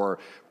for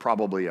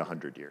probably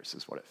 100 years,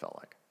 is what it felt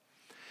like.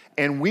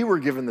 And we were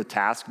given the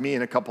task, me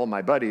and a couple of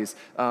my buddies.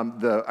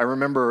 I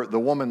remember the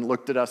woman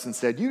looked at us and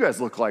said, "You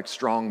guys look like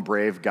strong,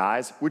 brave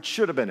guys," which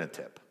should have been a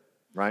tip,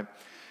 right?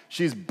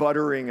 She's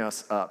buttering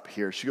us up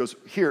here. She goes,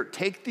 "Here,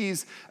 take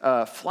these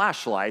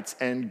flashlights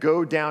and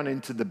go down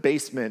into the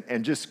basement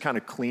and just kind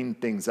of clean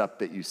things up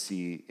that you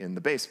see in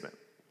the basement."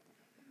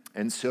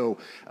 And so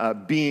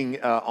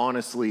being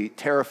honestly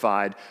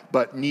terrified,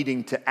 but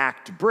needing to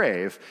act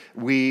brave,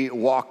 we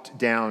walked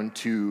down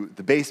to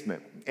the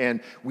basement.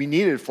 And we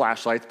needed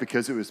flashlights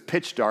because it was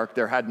pitch dark.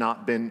 There had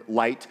not been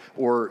light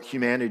or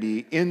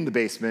humanity in the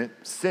basement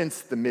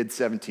since the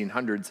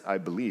mid-1700s, I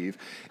believe.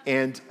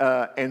 And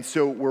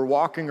so we're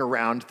walking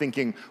around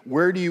thinking,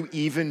 where do you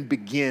even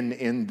begin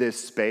in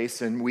this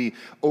space? And we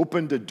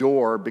opened a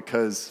door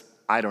because,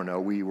 I don't know,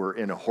 we were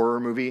in a horror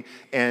movie,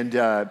 and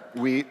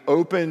we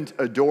opened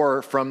a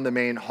door from the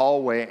main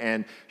hallway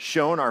and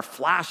shone our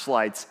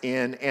flashlights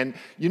in. And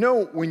you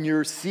know when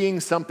you're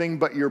seeing something,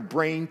 but your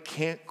brain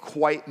can't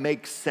quite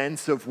make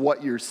sense of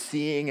what you're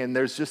seeing, and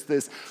there's just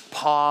this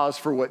pause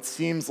for what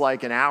seems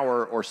like an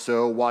hour or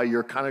so while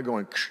you're kind of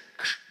going,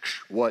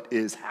 what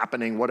is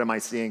happening? What am I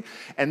seeing?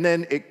 And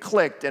then it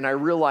clicked, and I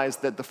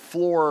realized that the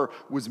floor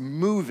was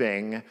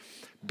moving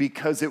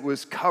because it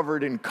was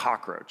covered in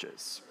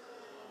cockroaches.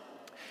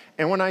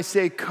 And when I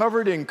say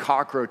covered in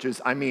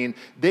cockroaches, I mean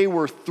they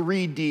were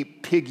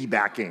 3D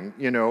piggybacking,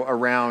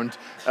 around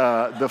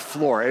the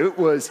floor. It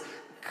was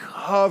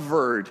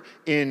covered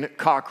in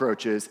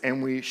cockroaches,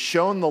 and we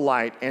shone the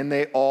light, and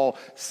they all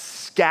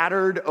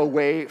scattered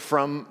away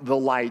from the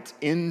light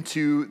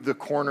into the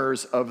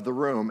corners of the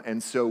room.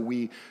 And so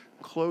we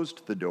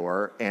closed the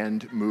door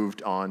and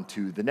moved on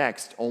to the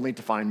next, only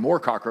to find more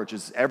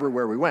cockroaches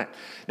everywhere we went.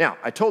 Now,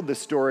 I told this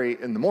story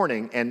in the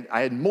morning, and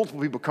I had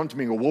multiple people come to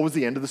me and go, "What was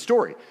the end of the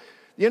story?"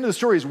 The end of the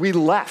story is we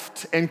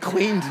left and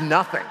cleaned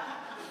nothing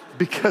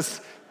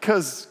because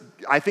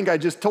I think I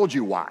just told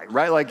you why,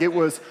 right? Like it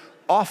was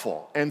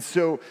awful. And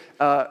so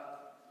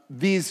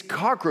these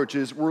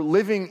cockroaches were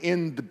living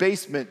in the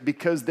basement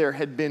because there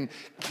had been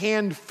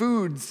canned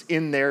foods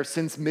in there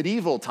since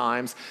medieval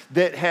times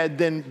that had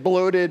then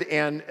bloated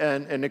and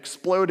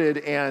exploded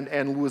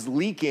and was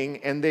leaking,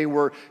 and they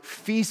were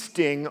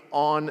feasting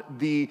on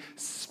the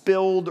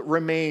spilled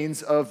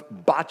remains of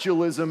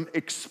botulism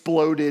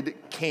exploded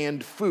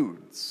canned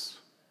foods.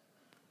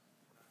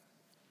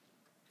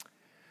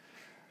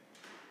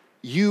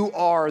 You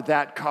are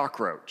that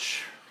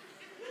cockroach.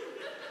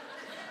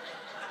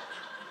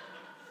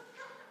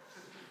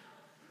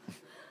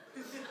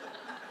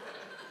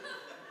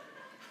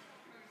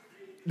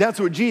 That's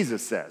what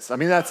Jesus says. I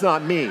mean, that's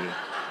not me.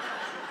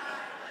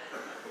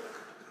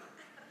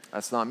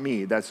 That's not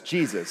me. That's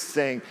Jesus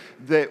saying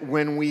that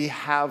when we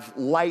have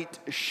light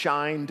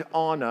shined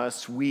on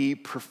us, we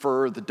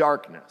prefer the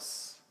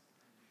darkness.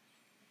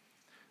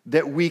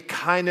 That we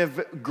kind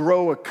of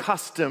grow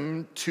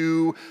accustomed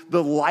to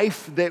the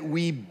life that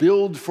we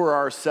build for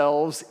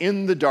ourselves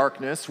in the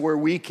darkness, where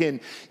we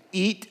can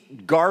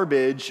eat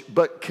garbage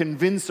but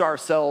convince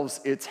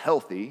ourselves it's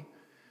healthy.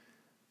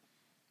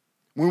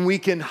 When we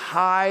can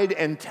hide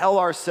and tell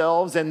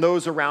ourselves and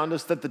those around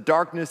us that the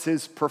darkness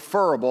is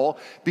preferable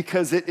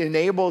because it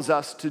enables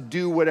us to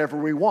do whatever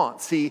we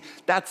want. See,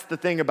 that's the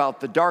thing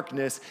about the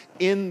darkness.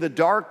 In the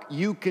dark,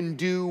 you can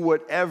do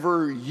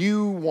whatever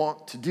you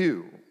want to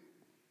do.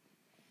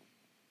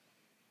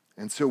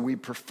 And so we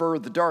prefer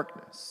the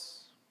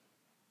darkness.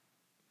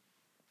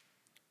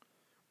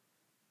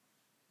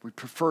 We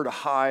prefer to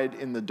hide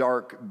in the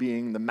dark,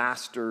 being the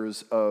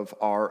masters of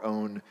our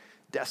own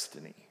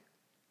destiny.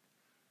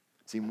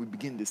 See, we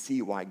begin to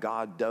see why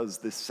God does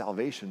this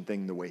salvation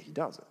thing the way he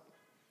does it.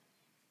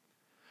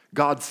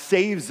 God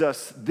saves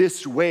us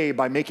this way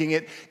by making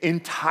it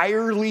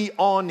entirely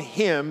on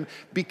him,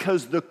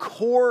 because the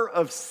core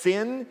of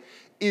sin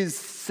is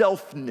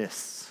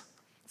selfness.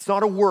 It's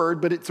not a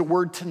word, but it's a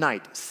word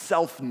tonight,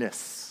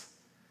 selfness.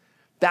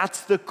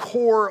 That's the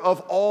core of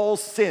all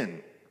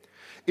sin,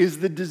 is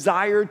the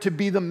desire to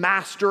be the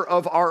master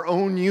of our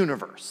own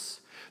universe.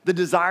 The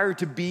desire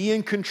to be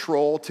in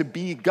control, to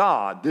be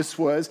God. This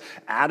was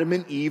Adam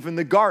and Eve in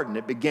the garden.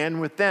 It began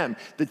with them.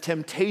 The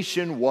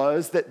temptation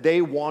was that they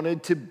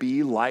wanted to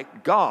be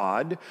like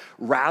God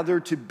rather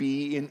to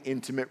be in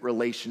intimate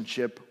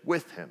relationship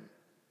with him.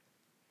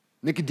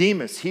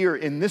 Nicodemus here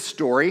in this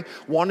story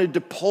wanted to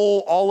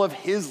pull all of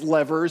his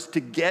levers to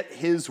get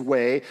his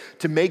way,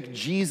 to make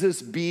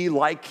Jesus be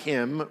like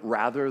him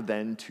rather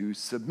than to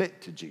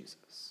submit to Jesus.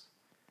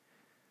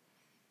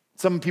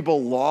 Some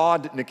people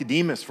laud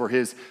Nicodemus for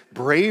his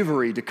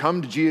bravery to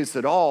come to Jesus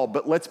at all,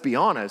 but let's be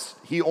honest,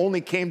 he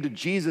only came to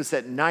Jesus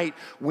at night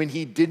when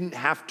he didn't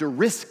have to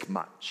risk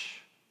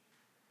much.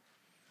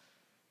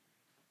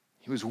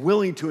 He was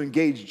willing to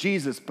engage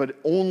Jesus, but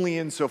only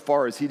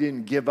insofar as he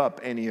didn't give up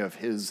any of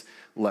his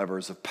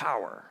levers of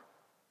power.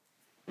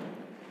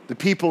 The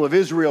people of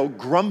Israel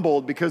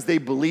grumbled because they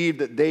believed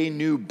that they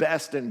knew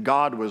best and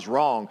God was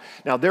wrong.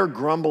 Now, they're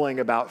grumbling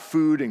about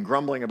food and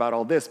grumbling about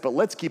all this, but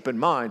let's keep in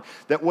mind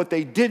that what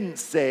they didn't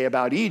say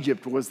about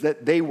Egypt was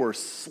that they were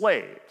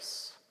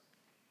slaves.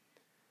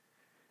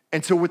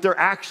 And so what they're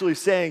actually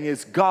saying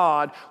is,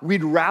 God,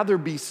 we'd rather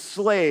be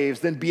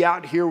slaves than be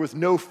out here with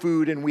no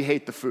food and we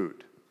hate the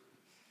food.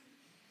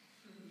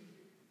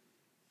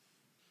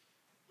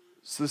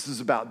 So this is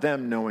about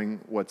them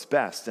knowing what's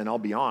best. And I'll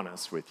be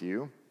honest with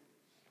you,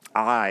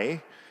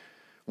 I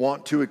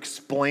want to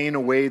explain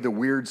away the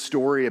weird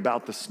story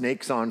about the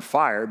snakes on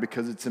fire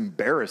because it's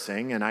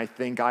embarrassing, and I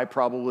think I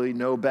probably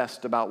know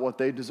best about what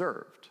they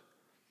deserved.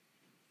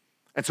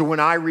 And so when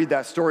I read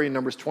that story in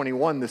Numbers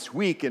 21 this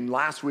week and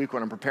last week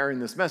when I'm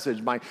preparing this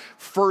message, my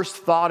first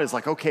thought is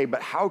like, okay,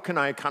 but how can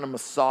I kind of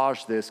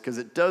massage this? Because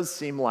it does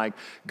seem like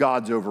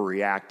God's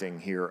overreacting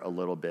here a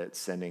little bit,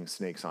 sending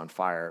snakes on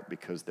fire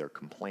because they're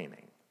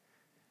complaining.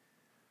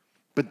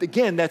 But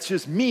again, that's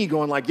just me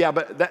going like, yeah,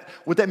 but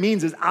what that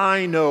means is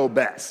I know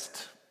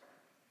best.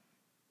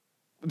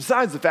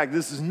 Besides the fact,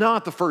 this is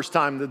not the first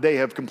time that they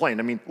have complained.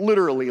 I mean,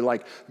 literally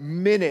like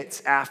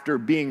minutes after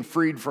being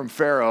freed from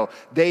Pharaoh,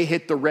 they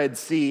hit the Red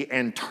Sea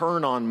and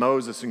turn on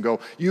Moses and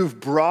go, you've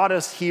brought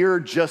us here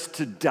just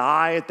to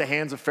die at the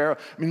hands of Pharaoh.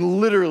 I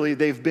mean, literally,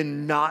 they've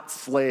been not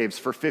slaves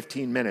for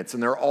 15 minutes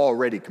and they're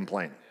already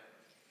complaining.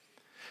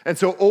 And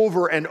so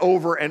over and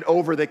over and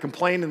over, they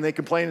complain and they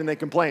complain and they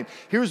complain.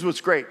 Here's what's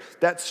great.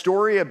 That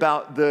story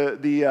about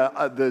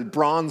the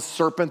bronze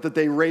serpent that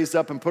they raised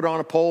up and put on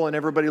a pole and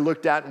everybody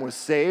looked at and was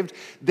saved,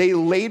 they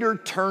later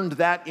turned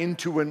that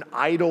into an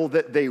idol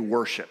that they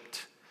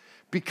worshiped.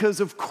 Because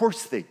of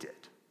course they did.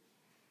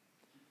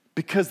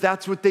 Because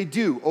that's what they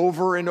do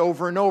over and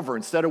over and over.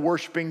 Instead of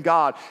worshiping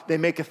God, they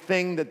make a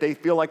thing that they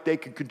feel like they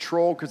can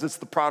control because it's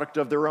the product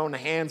of their own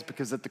hands,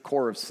 because at the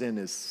core of sin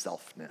is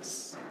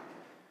selfness.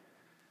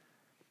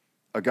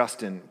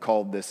 Augustine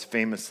called this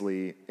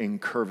famously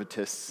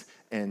incurvatus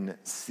in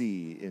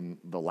si in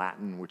the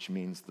Latin, which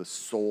means the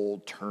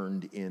soul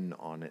turned in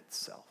on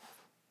itself.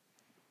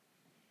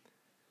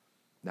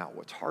 Now,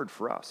 what's hard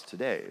for us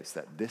today is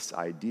that this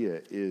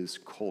idea is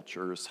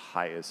culture's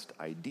highest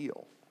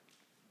ideal.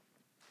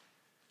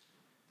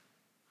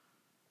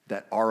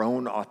 That our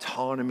own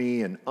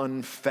autonomy and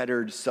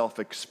unfettered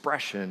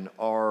self-expression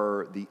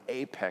are the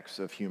apex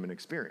of human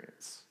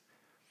experience.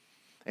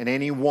 And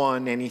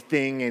anyone,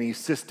 anything, any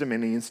system,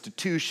 any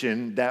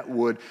institution that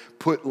would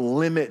put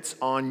limits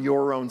on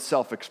your own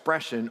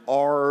self-expression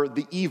are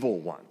the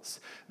evil ones.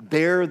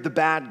 They're the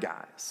bad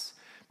guys.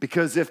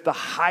 Because if the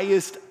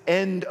highest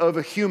end of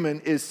a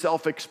human is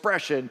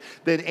self-expression,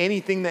 then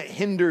anything that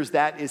hinders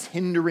that is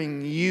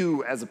hindering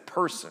you as a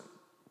person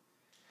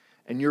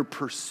and your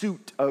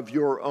pursuit of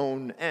your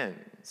own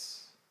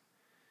ends.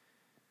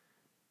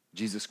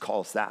 Jesus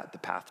calls that the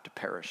path to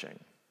perishing.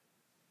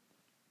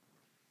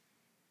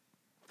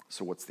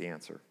 So what's the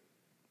answer?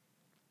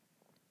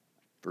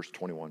 Verse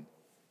 21.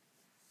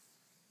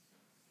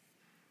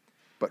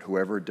 But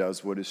whoever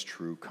does what is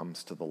true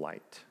comes to the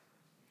light,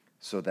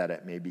 so that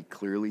it may be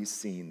clearly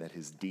seen that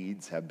his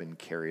deeds have been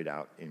carried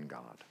out in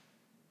God.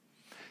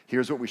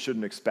 Here's what we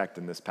shouldn't expect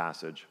in this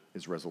passage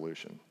is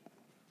resolution.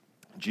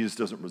 Jesus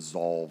doesn't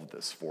resolve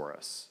this for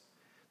us.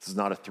 This is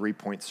not a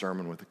 3-point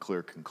sermon with a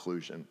clear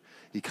conclusion.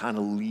 He kind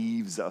of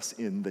leaves us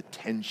in the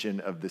tension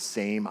of the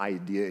same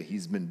idea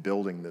he's been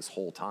building this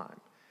whole time.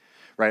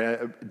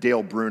 Right?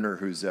 Dale Bruner,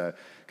 who's a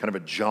kind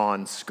of a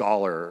John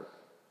scholar,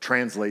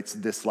 translates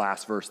this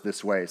last verse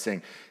this way,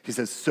 saying, he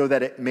says, so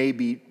that it may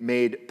be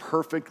made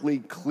perfectly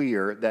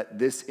clear that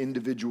this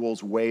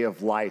individual's way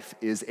of life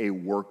is a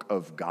work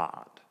of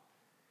God.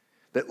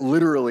 That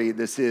literally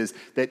this is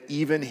that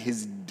even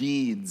his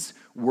deeds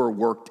were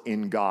worked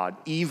in God.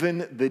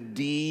 Even the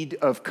deed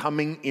of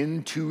coming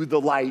into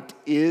the light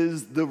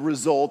is the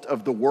result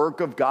of the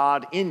work of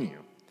God in you.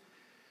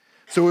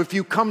 So if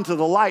you come to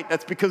the light,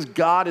 that's because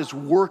God is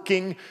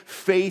working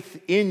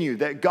faith in you,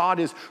 that God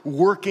is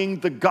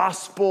working the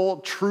gospel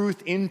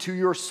truth into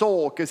your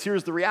soul. Because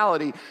here's the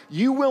reality,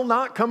 you will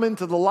not come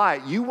into the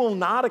light. You will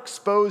not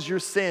expose your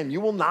sin.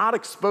 You will not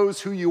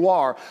expose who you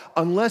are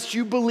unless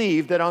you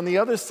believe that on the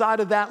other side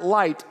of that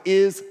light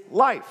is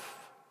life.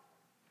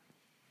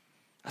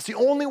 That's the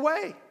only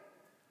way.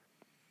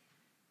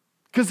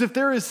 Because if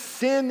there is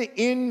sin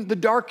in the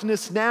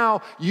darkness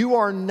now, you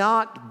are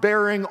not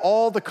bearing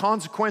all the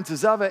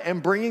consequences of it,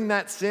 and bringing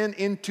that sin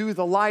into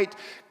the light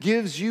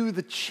gives you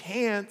the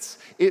chance,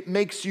 it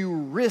makes you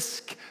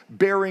risk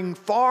bearing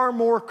far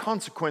more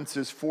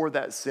consequences for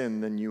that sin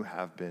than you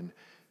have been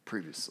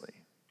previously.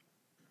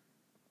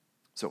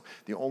 So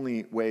the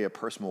only way a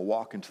person will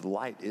walk into the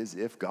light is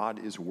if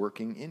God is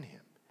working in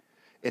him.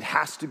 It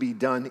has to be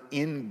done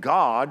in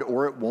God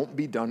or it won't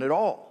be done at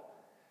all.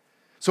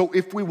 So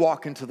if we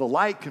walk into the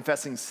light,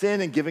 confessing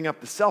sin and giving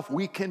up the self,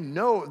 we can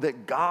know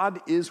that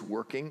God is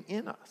working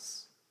in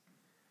us.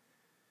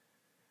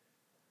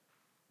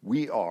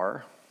 We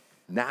are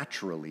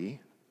naturally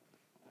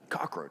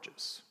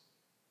cockroaches,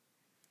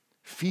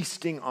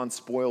 feasting on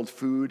spoiled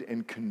food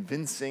and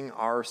convincing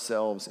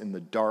ourselves in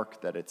the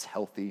dark that it's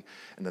healthy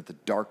and that the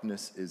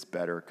darkness is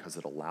better because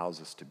it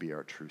allows us to be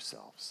our true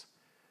selves,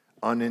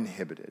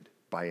 uninhibited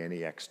by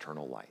any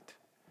external light.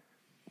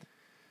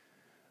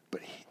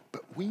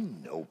 But we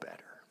know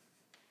better.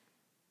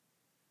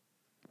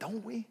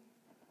 Don't we?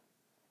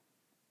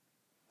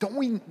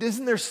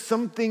 Isn't there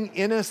something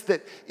in us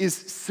that is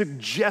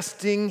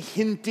suggesting,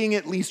 hinting,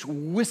 at least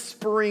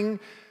whispering,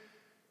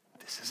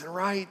 this isn't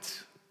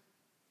right.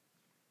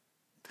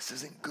 This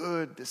isn't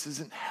good. This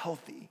isn't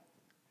healthy.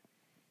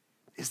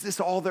 Is this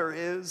all there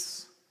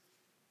is?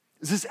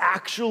 Is this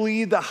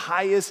actually the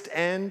highest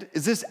end?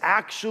 Is this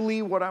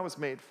actually what I was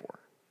made for?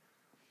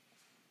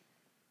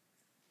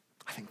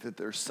 I think that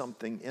there's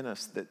something in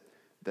us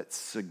that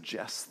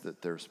suggests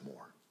that there's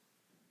more.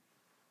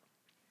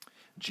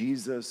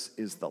 Jesus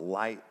is the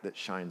light that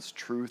shines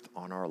truth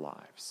on our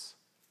lives.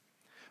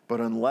 But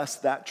unless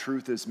that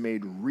truth is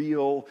made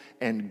real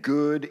and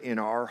good in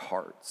our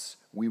hearts,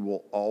 we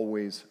will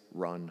always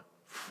run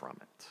from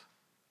it.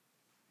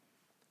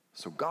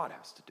 So God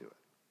has to do it.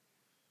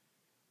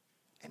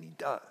 And he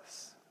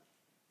does.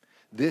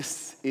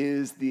 This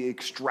is the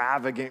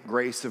extravagant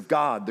grace of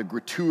God, the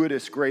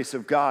gratuitous grace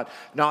of God.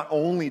 Not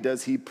only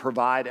does he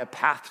provide a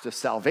path to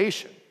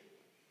salvation,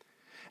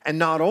 and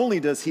not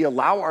only does he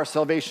allow our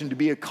salvation to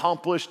be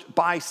accomplished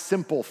by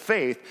simple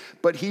faith,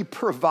 but he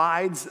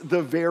provides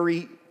the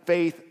very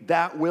faith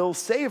that will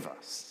save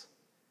us.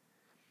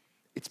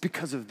 It's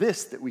because of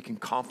this that we can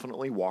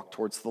confidently walk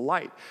towards the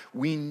light.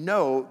 We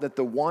know that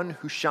the one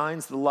who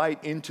shines the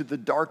light into the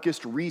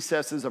darkest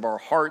recesses of our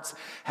hearts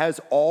has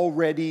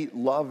already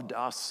loved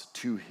us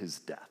to his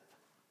death.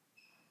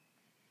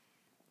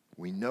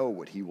 We know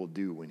what he will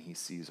do when he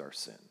sees our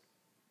sin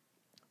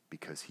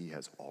because he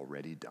has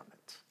already done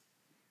it.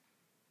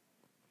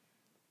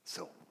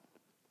 So,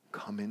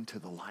 come into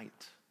the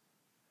light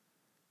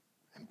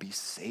and be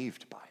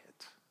saved by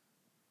it.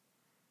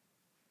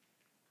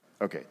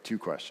 Okay, 2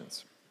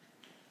 questions.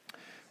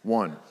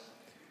 1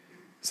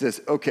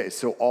 says, okay,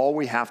 so all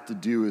we have to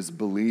do is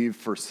believe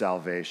for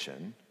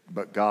salvation,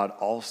 but God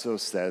also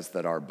says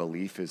that our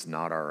belief is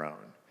not our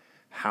own.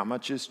 How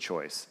much is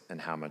choice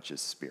and how much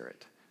is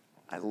spirit?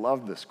 I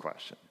love this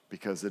question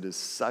because it is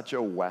such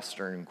a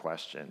Western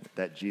question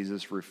that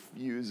Jesus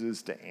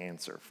refuses to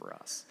answer for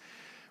us.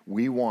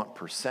 We want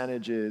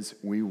percentages.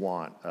 We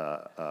want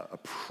a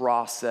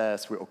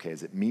process. Okay,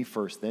 is it me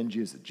first, then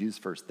Jesus? Is it Jesus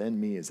first, then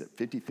me? Is it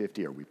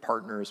 50-50? Are we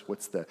partners?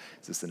 Is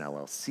this an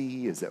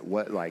LLC? Is it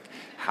what,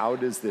 how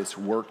does this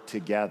work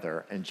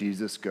together? And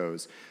Jesus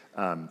goes,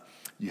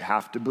 you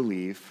have to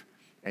believe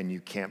and you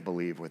can't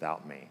believe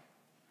without me.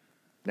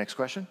 Next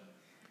question.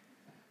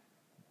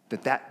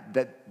 That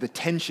the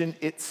tension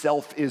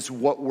itself is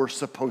what we're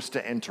supposed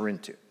to enter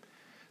into.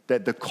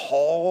 That the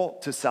call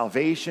to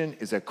salvation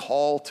is a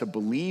call to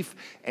belief,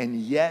 and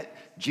yet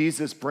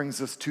Jesus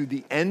brings us to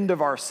the end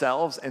of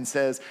ourselves and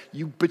says,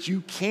 but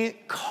you can't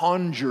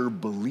conjure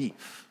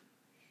belief.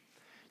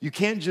 You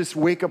can't just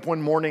wake up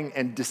one morning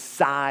and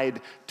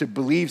decide to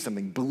believe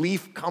something.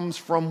 Belief comes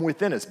from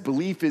within us.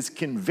 Belief is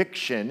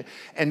conviction,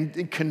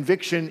 and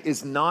conviction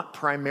is not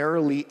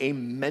primarily a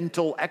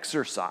mental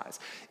exercise.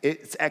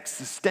 It's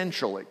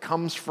existential. It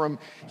comes from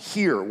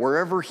here,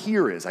 wherever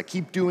here is. I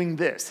keep doing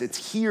this.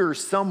 It's here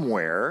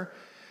somewhere.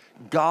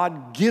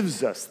 God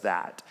gives us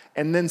that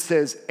and then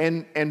says,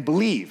 and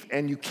believe,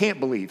 and you can't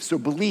believe, so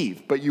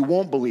believe, but you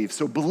won't believe,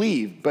 so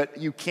believe, but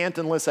you can't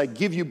unless I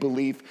give you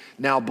belief,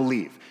 now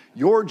believe.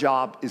 Your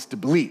job is to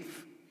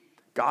believe.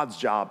 God's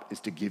job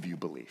is to give you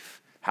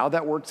belief. How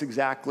that works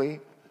exactly,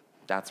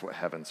 that's what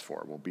heaven's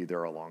for. We'll be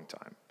there a long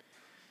time.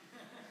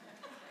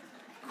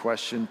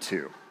 Question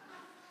 2.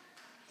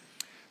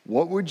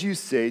 What would you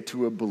say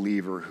to a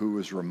believer who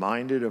is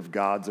reminded of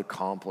God's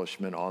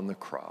accomplishment on the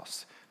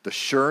cross, the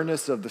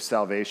sureness of the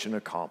salvation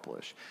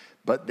accomplished,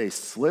 but they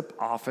slip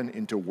often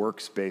into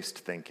works-based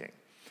thinking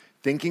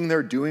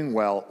they're doing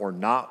well or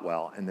not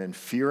well, and then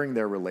fearing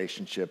their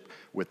relationship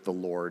with the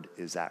Lord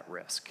is at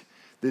risk?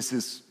 This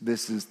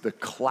is the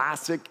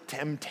classic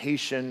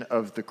temptation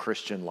of the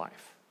Christian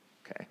life,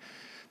 okay?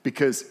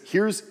 Because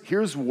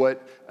here's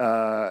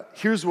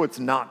what's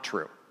not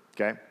true,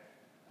 okay?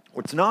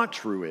 What's not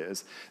true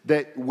is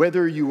that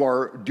whether you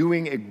are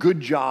doing a good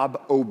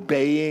job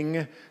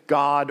obeying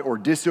God or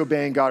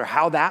disobeying God, or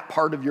how that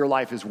part of your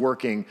life is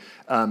working,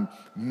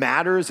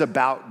 matters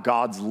about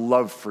God's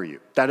love for you.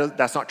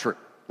 That's not true,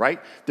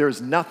 right?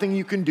 There's nothing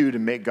you can do to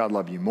make God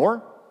love you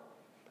more,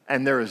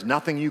 and there is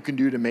nothing you can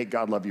do to make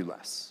God love you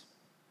less.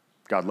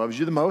 God loves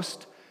you the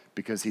most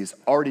because he's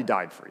already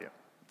died for you.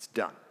 It's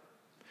done.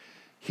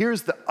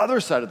 Here's the other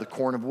side of the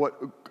coin or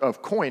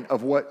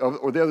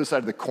the other side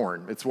of the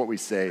corn. It's what we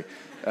say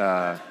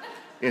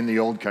in the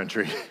old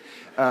country.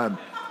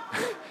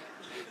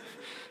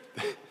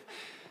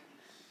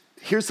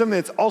 Here's something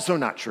that's also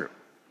not true.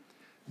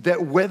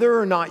 That whether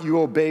or not you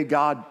obey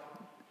God,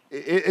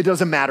 it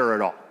doesn't matter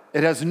at all.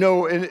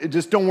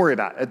 Just don't worry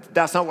about it.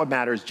 That's not what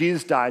matters.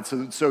 Jesus died,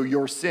 so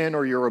your sin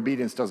or your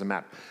obedience doesn't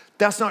matter.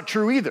 That's not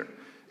true either.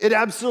 It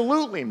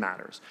absolutely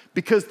matters,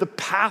 because the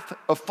path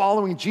of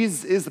following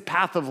Jesus is the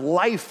path of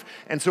life.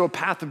 And so a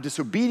path of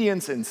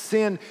disobedience and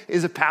sin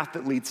is a path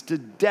that leads to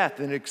death,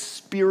 an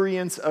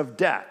experience of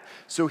death.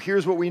 So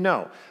here's what we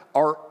know.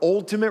 Our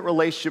ultimate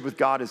relationship with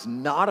God is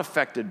not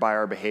affected by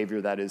our behavior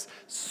that is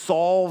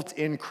solved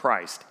in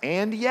Christ.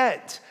 And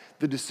yet,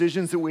 the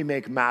decisions that we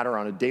make matter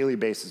on a daily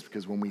basis,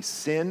 because when we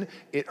sin,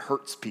 it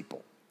hurts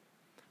people.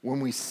 When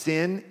we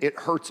sin, it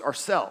hurts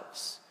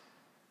ourselves.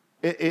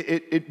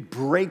 It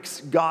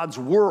breaks God's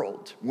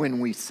world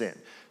when we sin.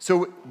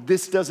 So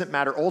this doesn't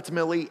matter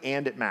ultimately,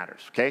 and it matters,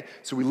 okay?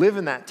 So we live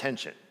in that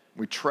tension.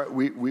 We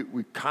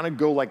kind of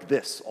go like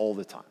this all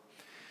the time.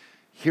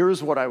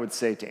 Here's what I would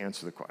say to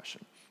answer the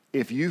question.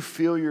 If you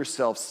feel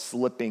yourself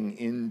slipping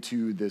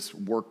into this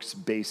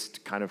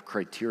works-based kind of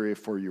criteria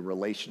for your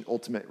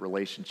ultimate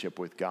relationship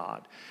with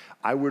God,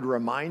 I would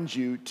remind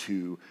you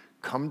to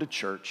come to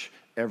church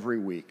every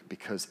week,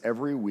 because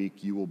every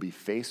week you will be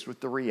faced with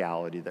the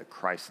reality that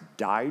Christ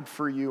died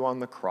for you on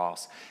the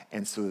cross,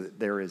 and so that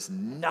there is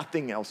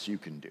nothing else you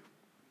can do.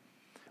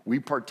 We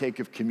partake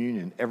of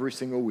communion every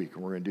single week,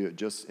 and we're going to do it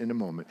just in a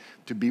moment,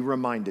 to be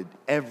reminded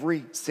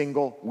every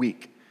single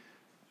week.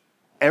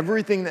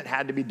 Everything that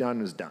had to be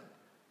done is done.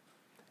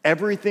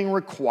 Everything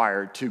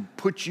required to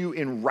put you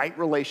in right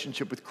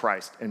relationship with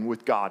Christ and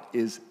with God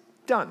is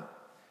done.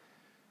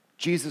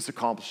 Jesus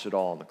accomplished it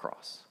all on the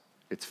cross.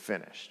 It's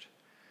finished.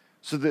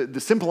 So the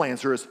simple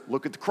answer is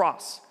look at the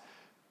cross.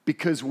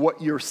 Because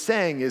what you're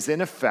saying is, in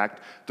effect,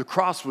 the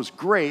cross was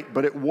great,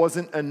 but it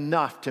wasn't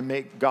enough to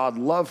make God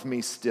love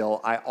me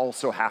still. I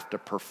also have to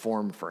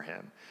perform for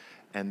him.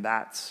 And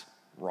that's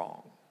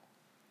wrong.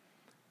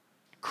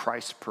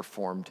 Christ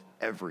performed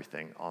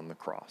everything on the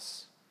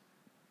cross.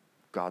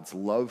 God's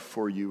love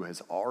for you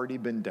has already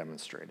been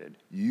demonstrated.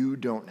 You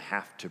don't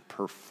have to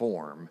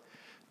perform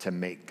to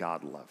make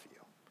God love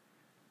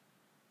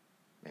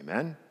you.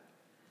 Amen?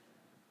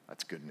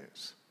 That's good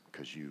news,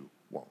 because you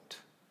won't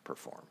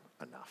perform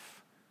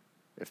enough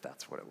if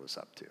that's what it was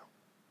up to.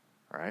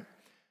 All right?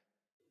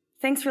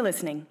 Thanks for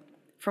listening.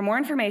 For more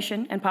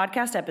information and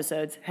podcast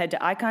episodes, head to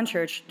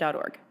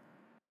iconchurch.org.